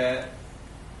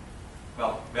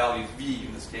 well, value is V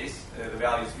in this case, the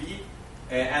value is V,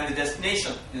 and the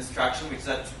destination instruction,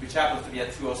 which happens to be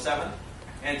at 207,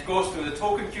 and it goes through the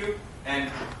token queue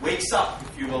and wakes up,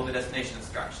 if you will, the destination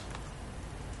instruction.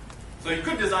 So you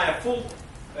could design a full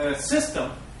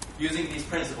system using these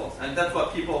principles, and that's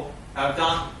what people have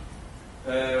done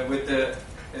with the.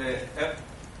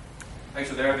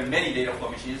 Actually, there have been many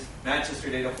DataFlow machines. Manchester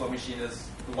DataFlow machine is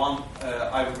the one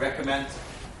I would recommend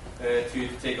to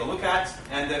take a look at,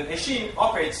 and the machine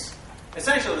operates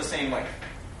essentially the same way.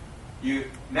 You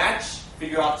match,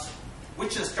 figure out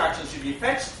which instruction should be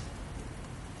fetched.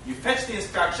 You fetch the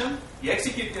instruction, you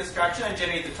execute the instruction, and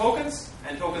generate the tokens,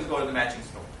 and tokens go to the matching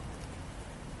store.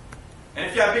 And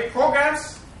if you have big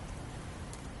programs,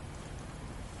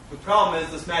 the problem is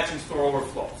this matching store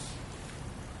overflows.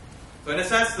 So in a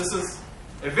sense, this is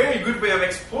a very good way of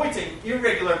exploiting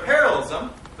irregular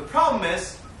parallelism. The problem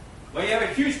is, when you have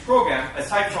a huge program,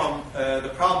 aside from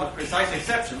the problem of precise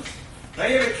exceptions,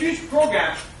 when you have a huge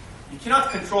program, you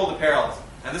cannot control the parallelism.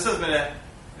 And this has been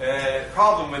a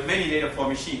problem with many DataFlow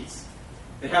machines.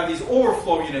 They have these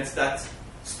overflow units that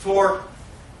store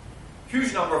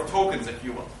huge number of tokens, if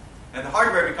you will. And the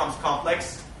hardware becomes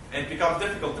complex, and it becomes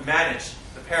difficult to manage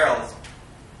the parallelism.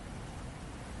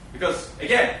 Because,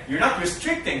 again, you're not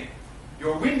restricting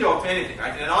your window to anything.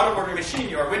 Right? In an out-of-order machine,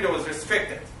 your window is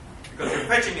restricted because you're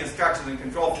fetching instructions in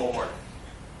control flow order.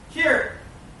 Here,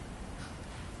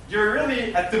 you're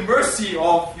really at the mercy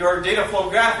of your data flow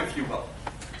graph, if you will.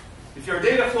 If your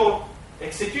data flow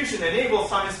execution enables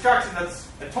some instruction that's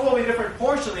a totally different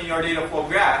portion in your data flow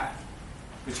graph,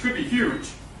 which could be huge,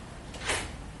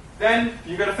 then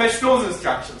you're going to fetch those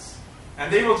instructions.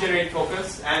 And they will generate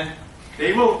tokens, and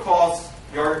they will cause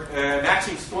your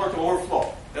matching store to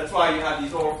overflow. That's why you have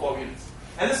these overflow units.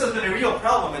 And this has been a real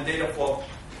problem in data flow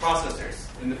processors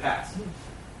in the past.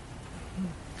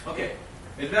 Okay,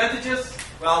 advantages?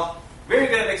 Well, very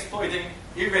good at exploiting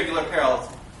irregular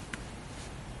parallelism.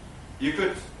 You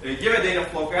could give a data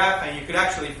flow graph, and you could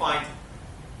actually find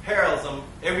parallelism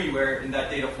everywhere in that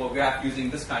data flow graph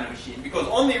using this kind of machine, because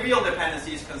only real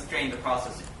dependencies constrain the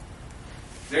processing.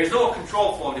 There is no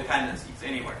control flow dependencies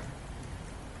anywhere.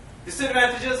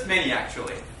 Disadvantages? Many,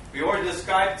 actually. We already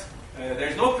described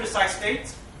there's no precise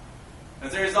state.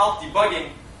 As a result, debugging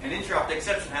and interrupt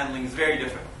exception handling is very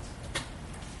difficult,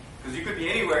 because you could be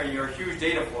anywhere in your huge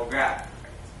data flow graph.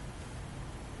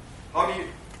 How do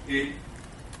you,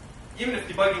 even if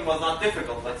debugging was not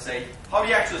difficult, let's say, how do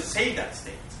you actually save that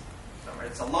state?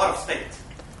 It's a lot of state.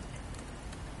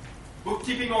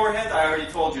 Bookkeeping overhead, I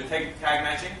already told you, tag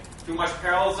matching, too much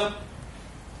parallelism,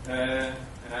 and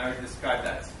I already described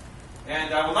that.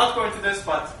 And I will not go into this,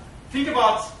 but think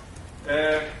about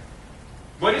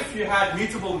what if you had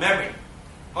mutable memory?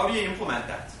 How do you implement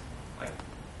that? Like,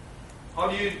 how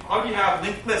do you have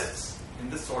linked lists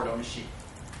in this sort of machine?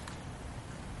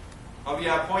 How do you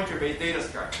have pointer-based data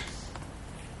structures?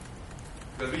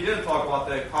 Because we didn't talk about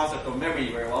the concept of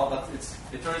memory very well, but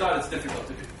it turns out it's difficult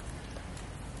to do.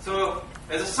 So,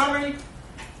 as a summary,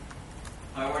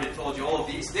 I already told you all of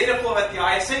these. Data flow at the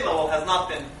ISA level has not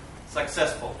been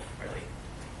successful,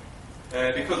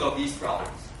 really, because of these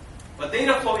problems. But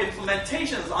data flow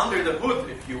implementations under the hood,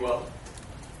 if you will,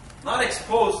 not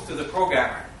exposed to the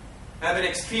programmer, have been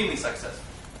extremely successful.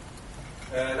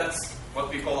 That's what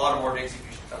we call out-of-order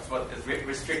execution. That's what is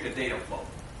restricted data flow.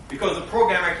 Because the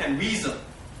programmer can reason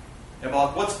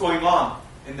about what's going on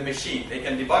in the machine. They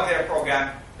can debug their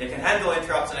program. They can handle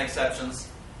interrupts and exceptions.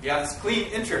 You have this clean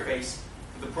interface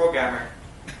to the programmer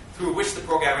through which the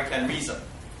programmer can reason.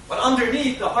 But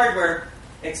underneath, the hardware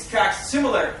extracts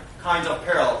similar kinds of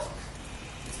parallelism.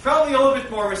 It's probably a little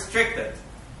bit more restricted.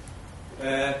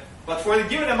 But for the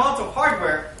given amount of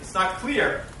hardware, it's not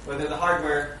clear whether the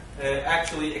hardware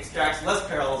actually extracts less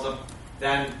parallelism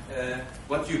than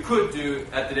what you could do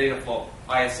at the data flow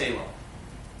ISA level.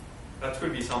 That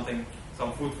could be some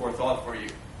food for thought for you.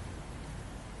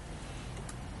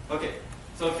 Okay,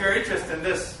 so if you're interested in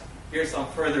this, here's some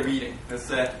further reading.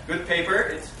 It's a good paper.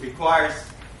 It requires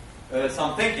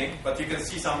some thinking, but you can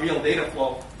see some real data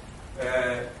flow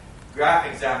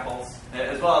graph examples,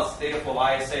 as well as data flow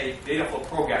ISA, data flow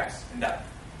programs in that.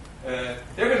 There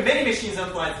have been many machines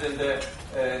implemented in the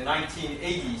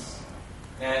 1980s,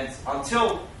 and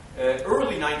until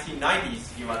early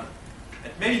 1990s even,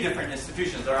 at many different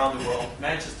institutions around the world.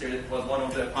 Manchester was one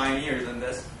of the pioneers in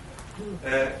this.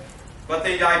 But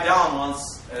they died down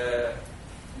once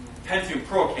Pentium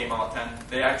Pro came out, and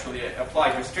they actually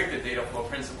applied restricted data flow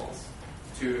principles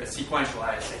to a sequential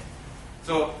ISA.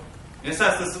 So, in a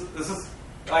sense, this is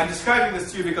I'm describing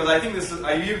this to you because I think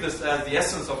I view this as the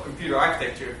essence of computer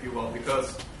architecture, if you will,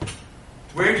 because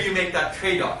where do you make that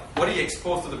trade-off? What do you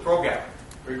expose to the programmer?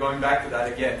 We're going back to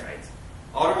that again, right?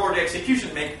 Out-of-order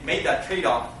execution made that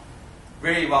trade-off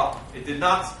very well. It did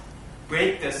not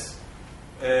break this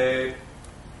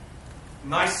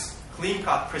nice,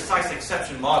 clean-cut, precise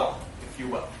exception model, if you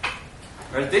will.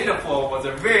 Whereas data flow was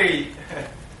a very,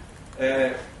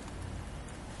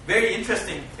 very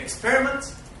interesting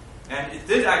experiment, and it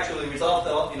did actually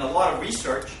result in a lot of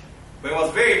research, but it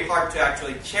was very hard to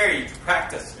actually carry to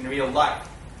practice in real life,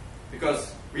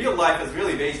 because real life is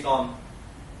really based on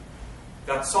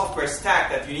that software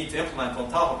stack that you need to implement on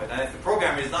top of it. And if the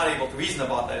programmer is not able to reason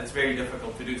about that, it's very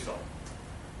difficult to do so.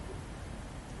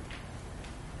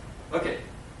 Okay,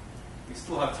 we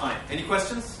still have time. Any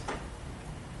questions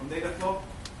on data flow?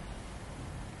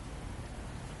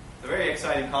 It's a very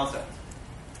exciting concept.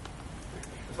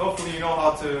 But hopefully you know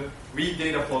how to read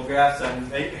data flow graphs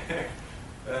and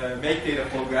make data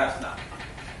flow graphs now.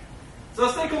 So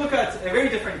let's take a look at a very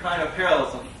different kind of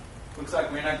parallelism. Looks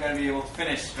like we're not going to be able to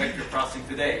finish vector processing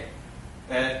today.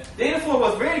 Data flow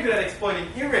was very good at exploiting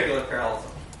irregular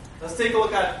parallelism. Let's take a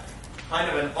look at kind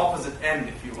of an opposite end,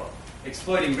 if you will,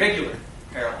 exploiting regular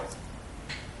parallelism.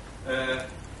 So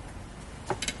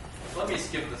let me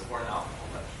skip this for now.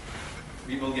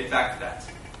 We will get back to that.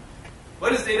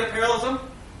 What is data parallelism?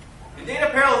 In data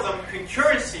parallelism,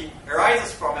 concurrency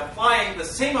arises from applying the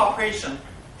same operation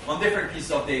on different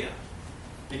pieces of data.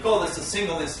 We call this a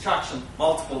single instruction,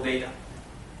 multiple data.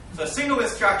 So a single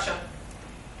instruction,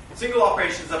 single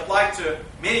operation is applied to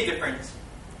many different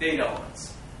data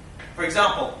elements. For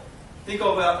example, think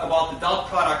about the dot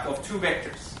product of two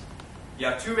vectors. You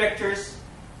have two vectors,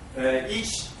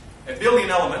 each 1 billion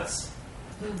elements,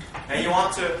 and you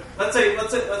want to, let's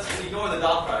ignore the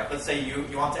dot product. Let's say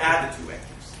you want to add the two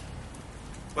vectors.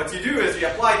 What you do is you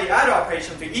apply the add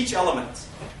operation to each element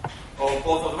of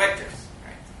both of the vectors.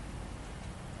 Right?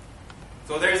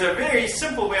 So there's a very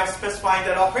simple way of specifying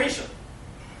that operation.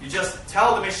 You just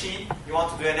tell the machine you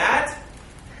want to do an add.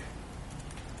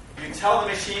 You tell the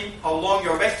machine how long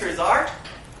your vectors are,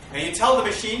 and you tell the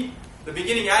machine the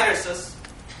beginning addresses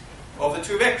of the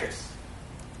two vectors.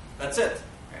 That's it.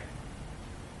 Right?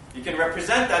 You can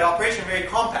represent that operation very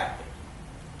compactly.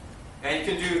 And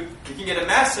you can get a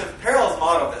massive parallelism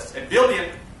out of this, 1 billion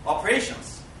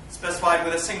operations specified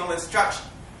with a single instruction.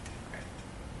 Right?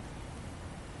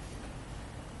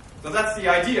 So that's the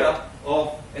idea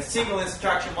of a single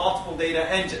instruction multiple data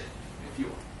engine, if you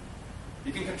will.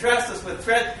 You can contrast this with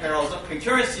thread parallelism.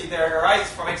 Concurrency there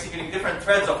arises from executing different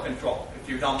threads of control. If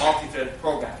you've done multi-thread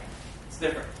programming, it's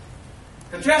different.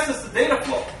 Contrast this to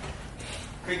DataFlow.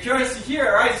 Concurrency here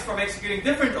arises from executing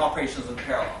different operations in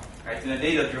parallel, right, in a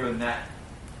data-driven manner.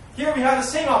 Here we have the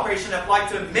same operation applied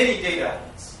to many data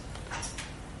elements.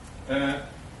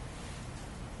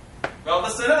 Well,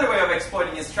 this is another way of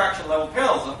exploiting instruction-level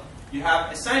parallelism. You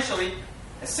have essentially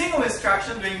a single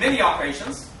instruction doing many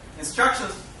operations.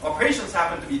 Operations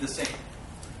happen to be the same.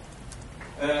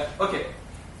 Okay,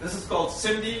 this is called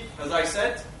SIMD, as I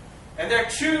said. And there are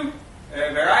two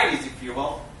varieties, if you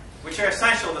will, which are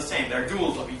essentially the same. They're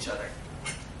duals of each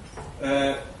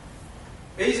other.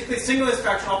 Basically, single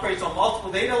instruction operates on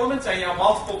multiple data elements, and you have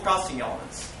multiple processing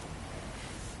elements.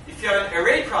 If you have an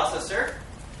array processor,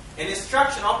 an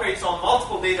instruction operates on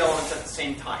multiple data elements at the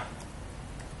same time.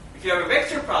 If you have a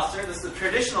vector processor, this is the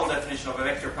traditional definition of a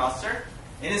vector processor,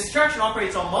 an instruction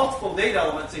operates on multiple data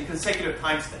elements in consecutive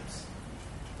timestamps.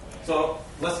 So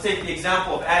let's take the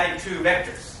example of adding two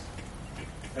vectors.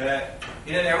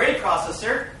 In an array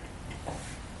processor,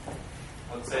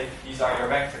 let's say these are your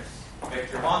vectors.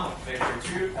 Vector 1,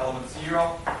 vector 2, element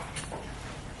 0.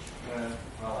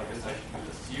 Well, I guess I should do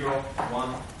this. 0,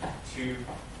 1, 2,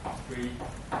 3,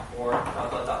 4,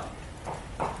 dot, dot,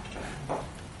 dot.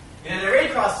 In an array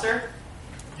processor,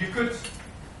 you could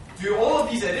do all of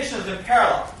these additions in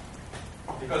parallel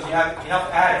because you have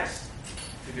enough adders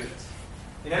to do this.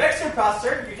 In a vector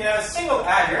processor, you can have a single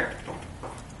adder,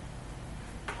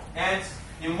 and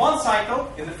in one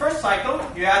cycle, in the first cycle,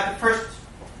 you add the first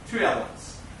two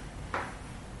elements.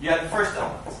 You add the first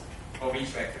element of each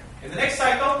vector. In the next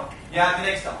cycle, you add the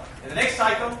next element. In the next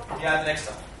cycle, you add the next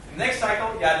element. In the next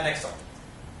cycle, you add the next element.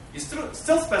 You still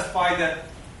specify the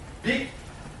big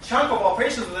chunk of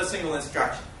operations with a single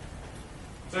instruction.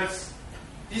 So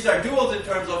these are duals in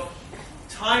terms of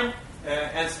time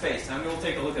and space. And we'll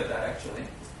take a look at that, actually.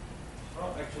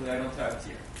 Oh, actually, I don't have it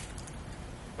here.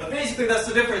 But basically, that's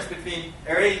the difference between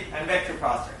array and vector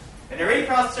processors. An array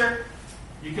processor,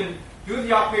 you can do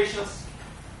the operations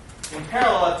in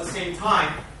parallel at the same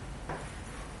time.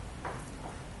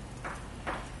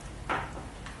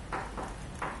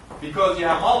 Because you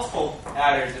have multiple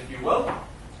adders, if you will.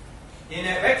 In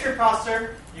a vector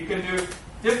processor, you can do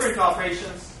different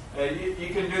operations. You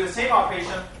can do the same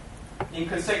operation in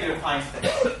consecutive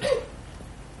timestamps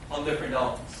on different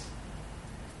elements.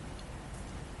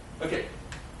 Okay,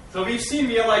 so we've seen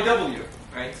VLIW,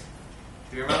 right?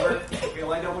 Do you remember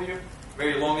VLIW?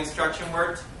 Very long instruction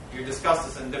word. We discussed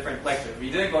this in different lectures.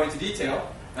 We didn't go into detail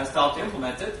as to how to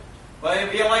implement it. But in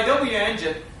VLIW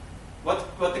engine,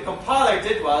 what the compiler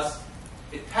did was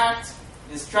it packed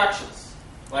instructions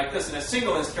like this in a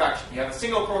single instruction. You have a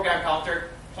single program counter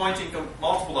pointing to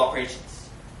multiple operations.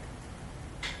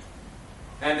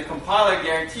 And the compiler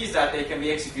guarantees that they can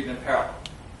be executed in parallel.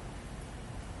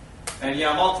 And you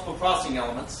have multiple processing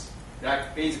elements.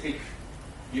 That basically,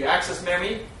 you access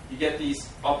memory, you get these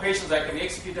operations that can be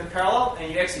executed in parallel,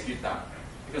 and you execute them.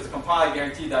 Because the compiler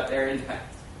guaranteed that they're independent.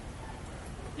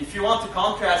 If you want to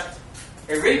contrast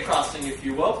array processing, if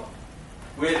you will,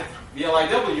 with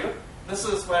VLIW, this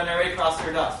is what an array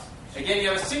processor does. Again, you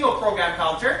have a single program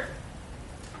counter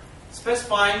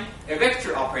specifying a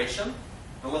vector operation.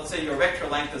 And let's say your vector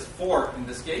length is 4 in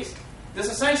this case. This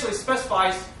essentially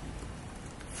specifies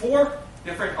 4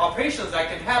 different operations that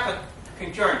can happen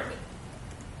concurrently.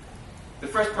 The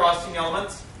first processing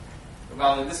element,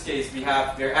 well, in this case, we're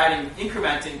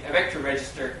incrementing a vector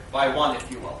register by 1,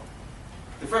 if you will.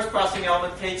 the first processing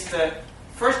element takes the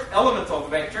first element of the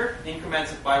vector,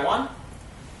 increments it by 1.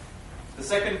 The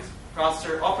second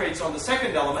processor operates on the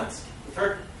second element. The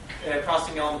third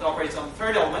processing element operates on the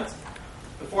third element.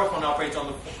 The fourth one operates on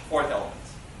the fourth element.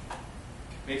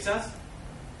 Make sense?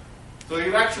 So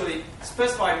you've actually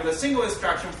specified with a single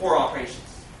instruction 4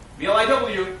 operations.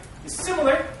 VLIW is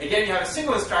similar. Again, you have a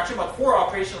single instruction, but 4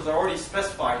 operations are already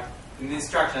specified in the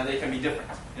instruction, and they can be different.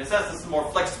 In a sense, this is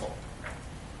more flexible.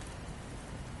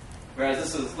 Whereas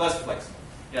this is less flexible.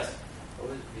 Yes?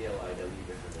 What is VLIW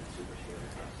different than superscalar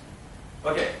processing?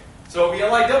 Okay, so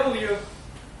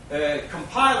VLIW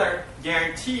compiler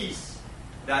guarantees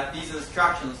that these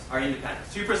instructions are independent.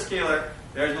 Superscalar,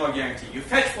 there is no guarantee. You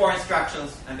fetch 4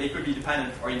 instructions, and they could be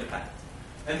dependent or independent.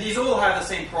 And these all have the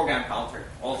same program counter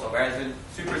also, whereas in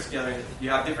superscalar, you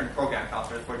have different program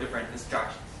counters for different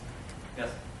instructions. Yes?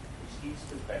 Which leads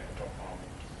to better performance.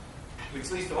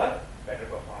 Which leads to what? Better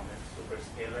performance,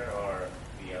 superscalar or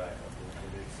VLIW?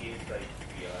 It seems like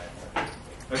VLIW.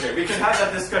 Okay, we can have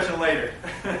that discussion later.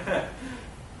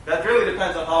 That really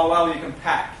depends on how well you can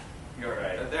pack.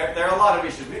 Right. There are a lot of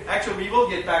issues. Actually, we will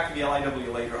get back to the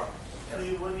LIW later on. So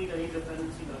you won't need any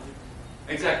dependency logic.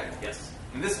 Exactly, yes.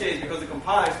 In this case, because the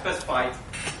compiler specified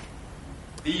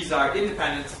these are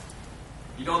independent,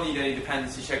 you don't need any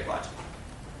dependency check logic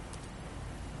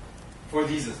for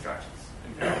these instructions.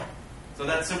 So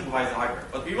that simplifies the hardware.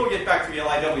 But we will get back to the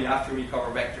LIW after we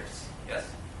cover vectors. Yes?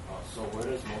 So where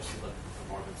does most of the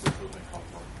performance improvement come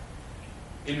from?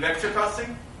 In vector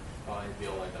processing? In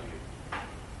VLIW.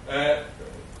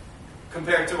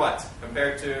 Compared to what?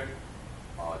 Compared to?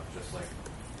 Just like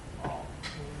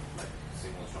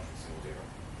single instruction, single data.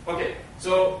 Okay,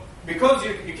 so because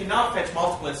you can now fetch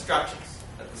multiple instructions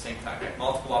at the same time, right?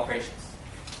 Multiple operations.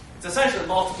 It's essentially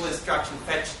multiple instruction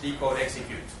fetch, decode,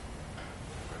 execute.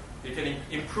 You can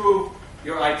improve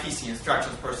your IPC,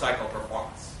 instructions per cycle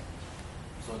performance.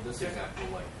 So in this example,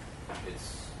 like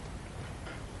it's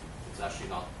actually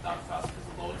not that fast because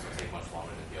the loads will take much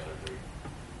longer than the other 3.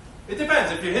 It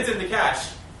depends. If you hit in the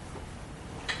cache,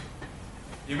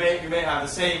 you may have the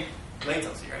same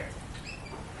latency, right?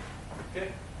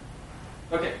 Okay.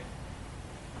 Okay.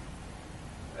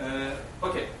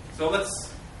 Okay. So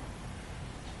let's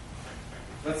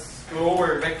go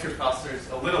over vector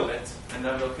processors a little bit, and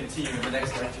then we'll continue in the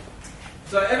next lecture.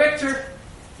 So a vector,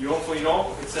 you hopefully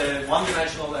know, it's a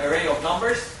one-dimensional array of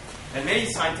numbers, and many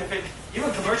scientific,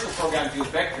 even commercial programs use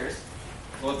vectors.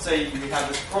 So let's say we have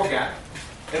this program.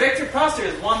 A vector processor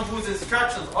is one whose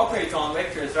instructions operate on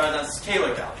vectors rather than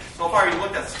scalar values. So far you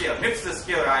looked at scale. MIPS is a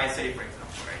scalar ISA, for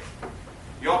example, right?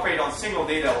 You operate on single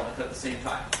data element at the same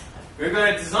time. We're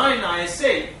going to design an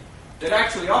ISA that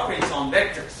actually operates on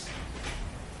vectors.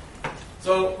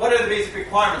 So what are the basic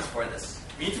requirements for this?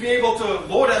 We need to be able to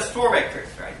load and store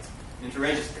vectors, right, into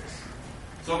registers.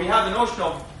 So we have the notion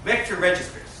of vector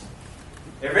registers.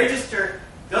 A register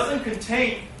doesn't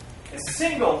contain a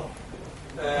single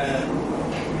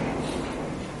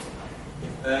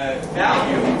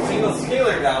value, single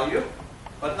scalar value,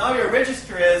 but now your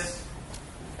register is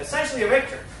essentially a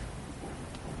vector.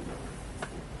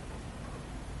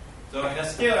 So in a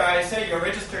scalar ISA, your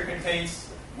register contains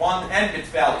one n-bit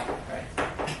value, right?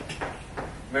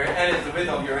 Where n is the width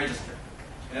of your register.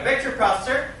 In a vector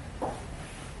processor,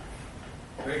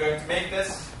 we're going to make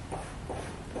this,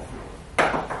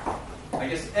 I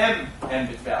guess, m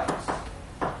n-bit values.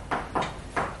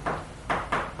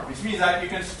 Which means that you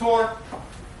can store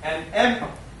an m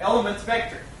element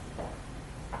vector.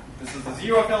 This is the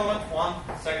 0th element, 1,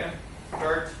 2nd,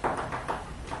 3rd,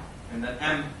 and then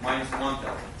m minus 1th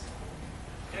element.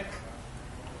 Okay?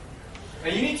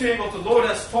 And you need to be able to load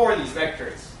and store these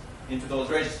vectors into those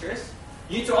registers.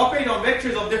 You need to operate on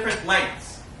vectors of different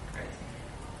lengths. Right?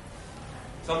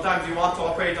 Sometimes you want to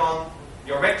operate on,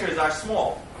 your vectors are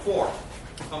small, 4.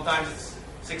 Sometimes it's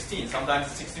 16, sometimes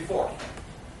it's 64.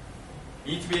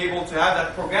 You need to be able to have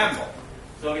that programmable.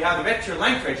 So we have the vector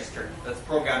length register that's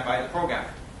programmed by the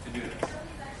programmer to do this.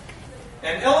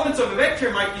 And elements of a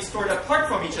vector might be stored apart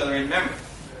from each other in memory.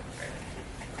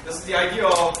 Okay. This is the idea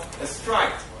of a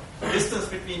stride, distance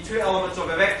between 2 elements of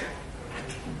a vector.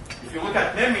 If you look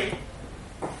at memory,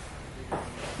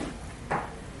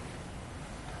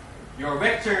 your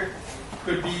vector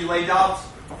could be laid out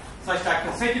such that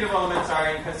consecutive elements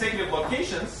are in consecutive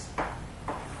locations,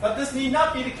 but this need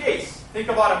not be the case. Think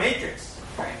about a matrix,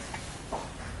 right?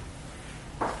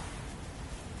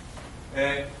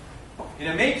 In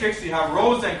a matrix, you have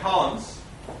rows and columns.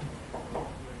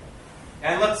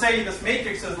 And let's say this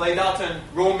matrix is laid out in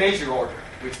row measure order,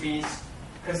 which means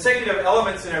consecutive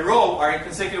elements in a row are in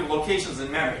consecutive locations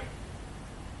in memory.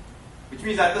 Which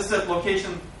means that this is at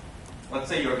location let's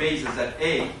say your base is at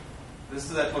A. This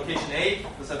is at location A.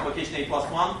 This is at location A plus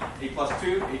 1, A plus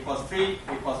 2, A plus 3,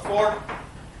 A plus 4.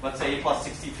 Let's say A plus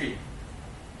 63.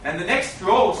 And the next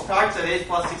row starts at A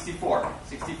plus 64,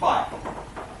 65.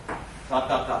 Dot,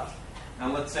 dot, dot.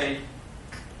 And let's say,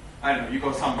 I don't know, you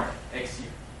go somewhere, X here.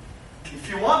 If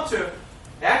you want to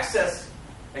access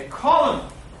a column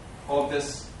of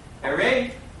this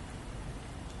array,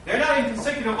 they're not in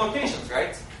consecutive locations,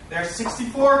 right? They're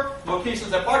 64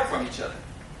 locations apart from each other.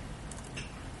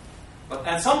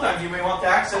 And sometimes you may want to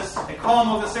access a column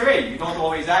of this array. You don't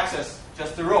always access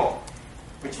just the row.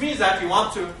 Which means that you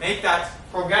want to make that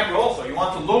programmable also. You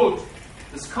want to load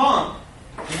this column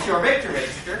into your vector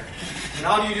register. And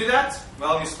how do you do that?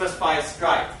 Well, you specify a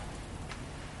stride.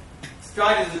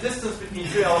 Stride is the distance between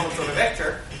two elements of a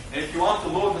vector. And if you want to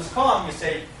load this column, you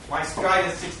say, my stride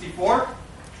is 64,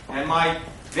 and my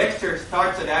vector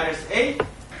starts at address A,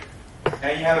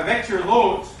 and you have a vector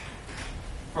load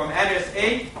from address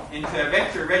A into a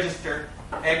vector register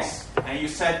X, and you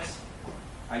set,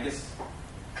 I guess,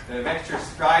 the vector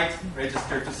stride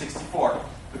register to 64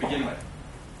 to begin with.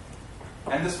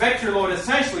 And this vector load,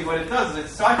 essentially what it does is it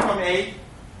starts from A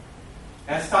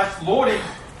and it starts loading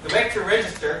the vector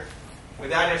register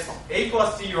with address A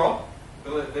plus 0,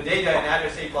 the data in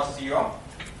address A plus 0.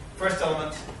 First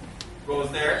element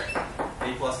goes there,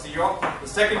 A plus 0. The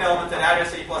second element at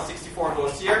address A plus 64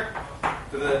 goes here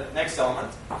to the next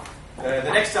element.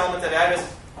 The next element at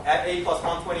address at A plus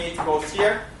 128 goes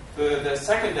here to the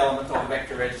second element of the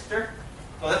vector register.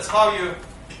 So that's how you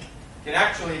can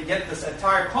actually get this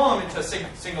entire column into a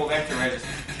single vector register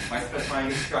by specifying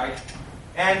the stride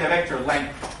and the vector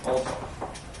length also.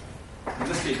 In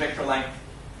this case, vector length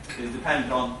is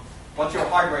dependent on what your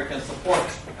hardware can support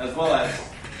as well as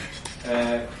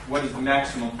what is the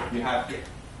maximum you have here.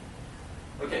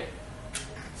 Okay,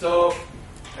 so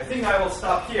I think I will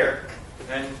stop here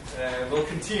and we'll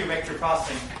continue vector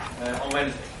processing on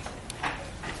Wednesday.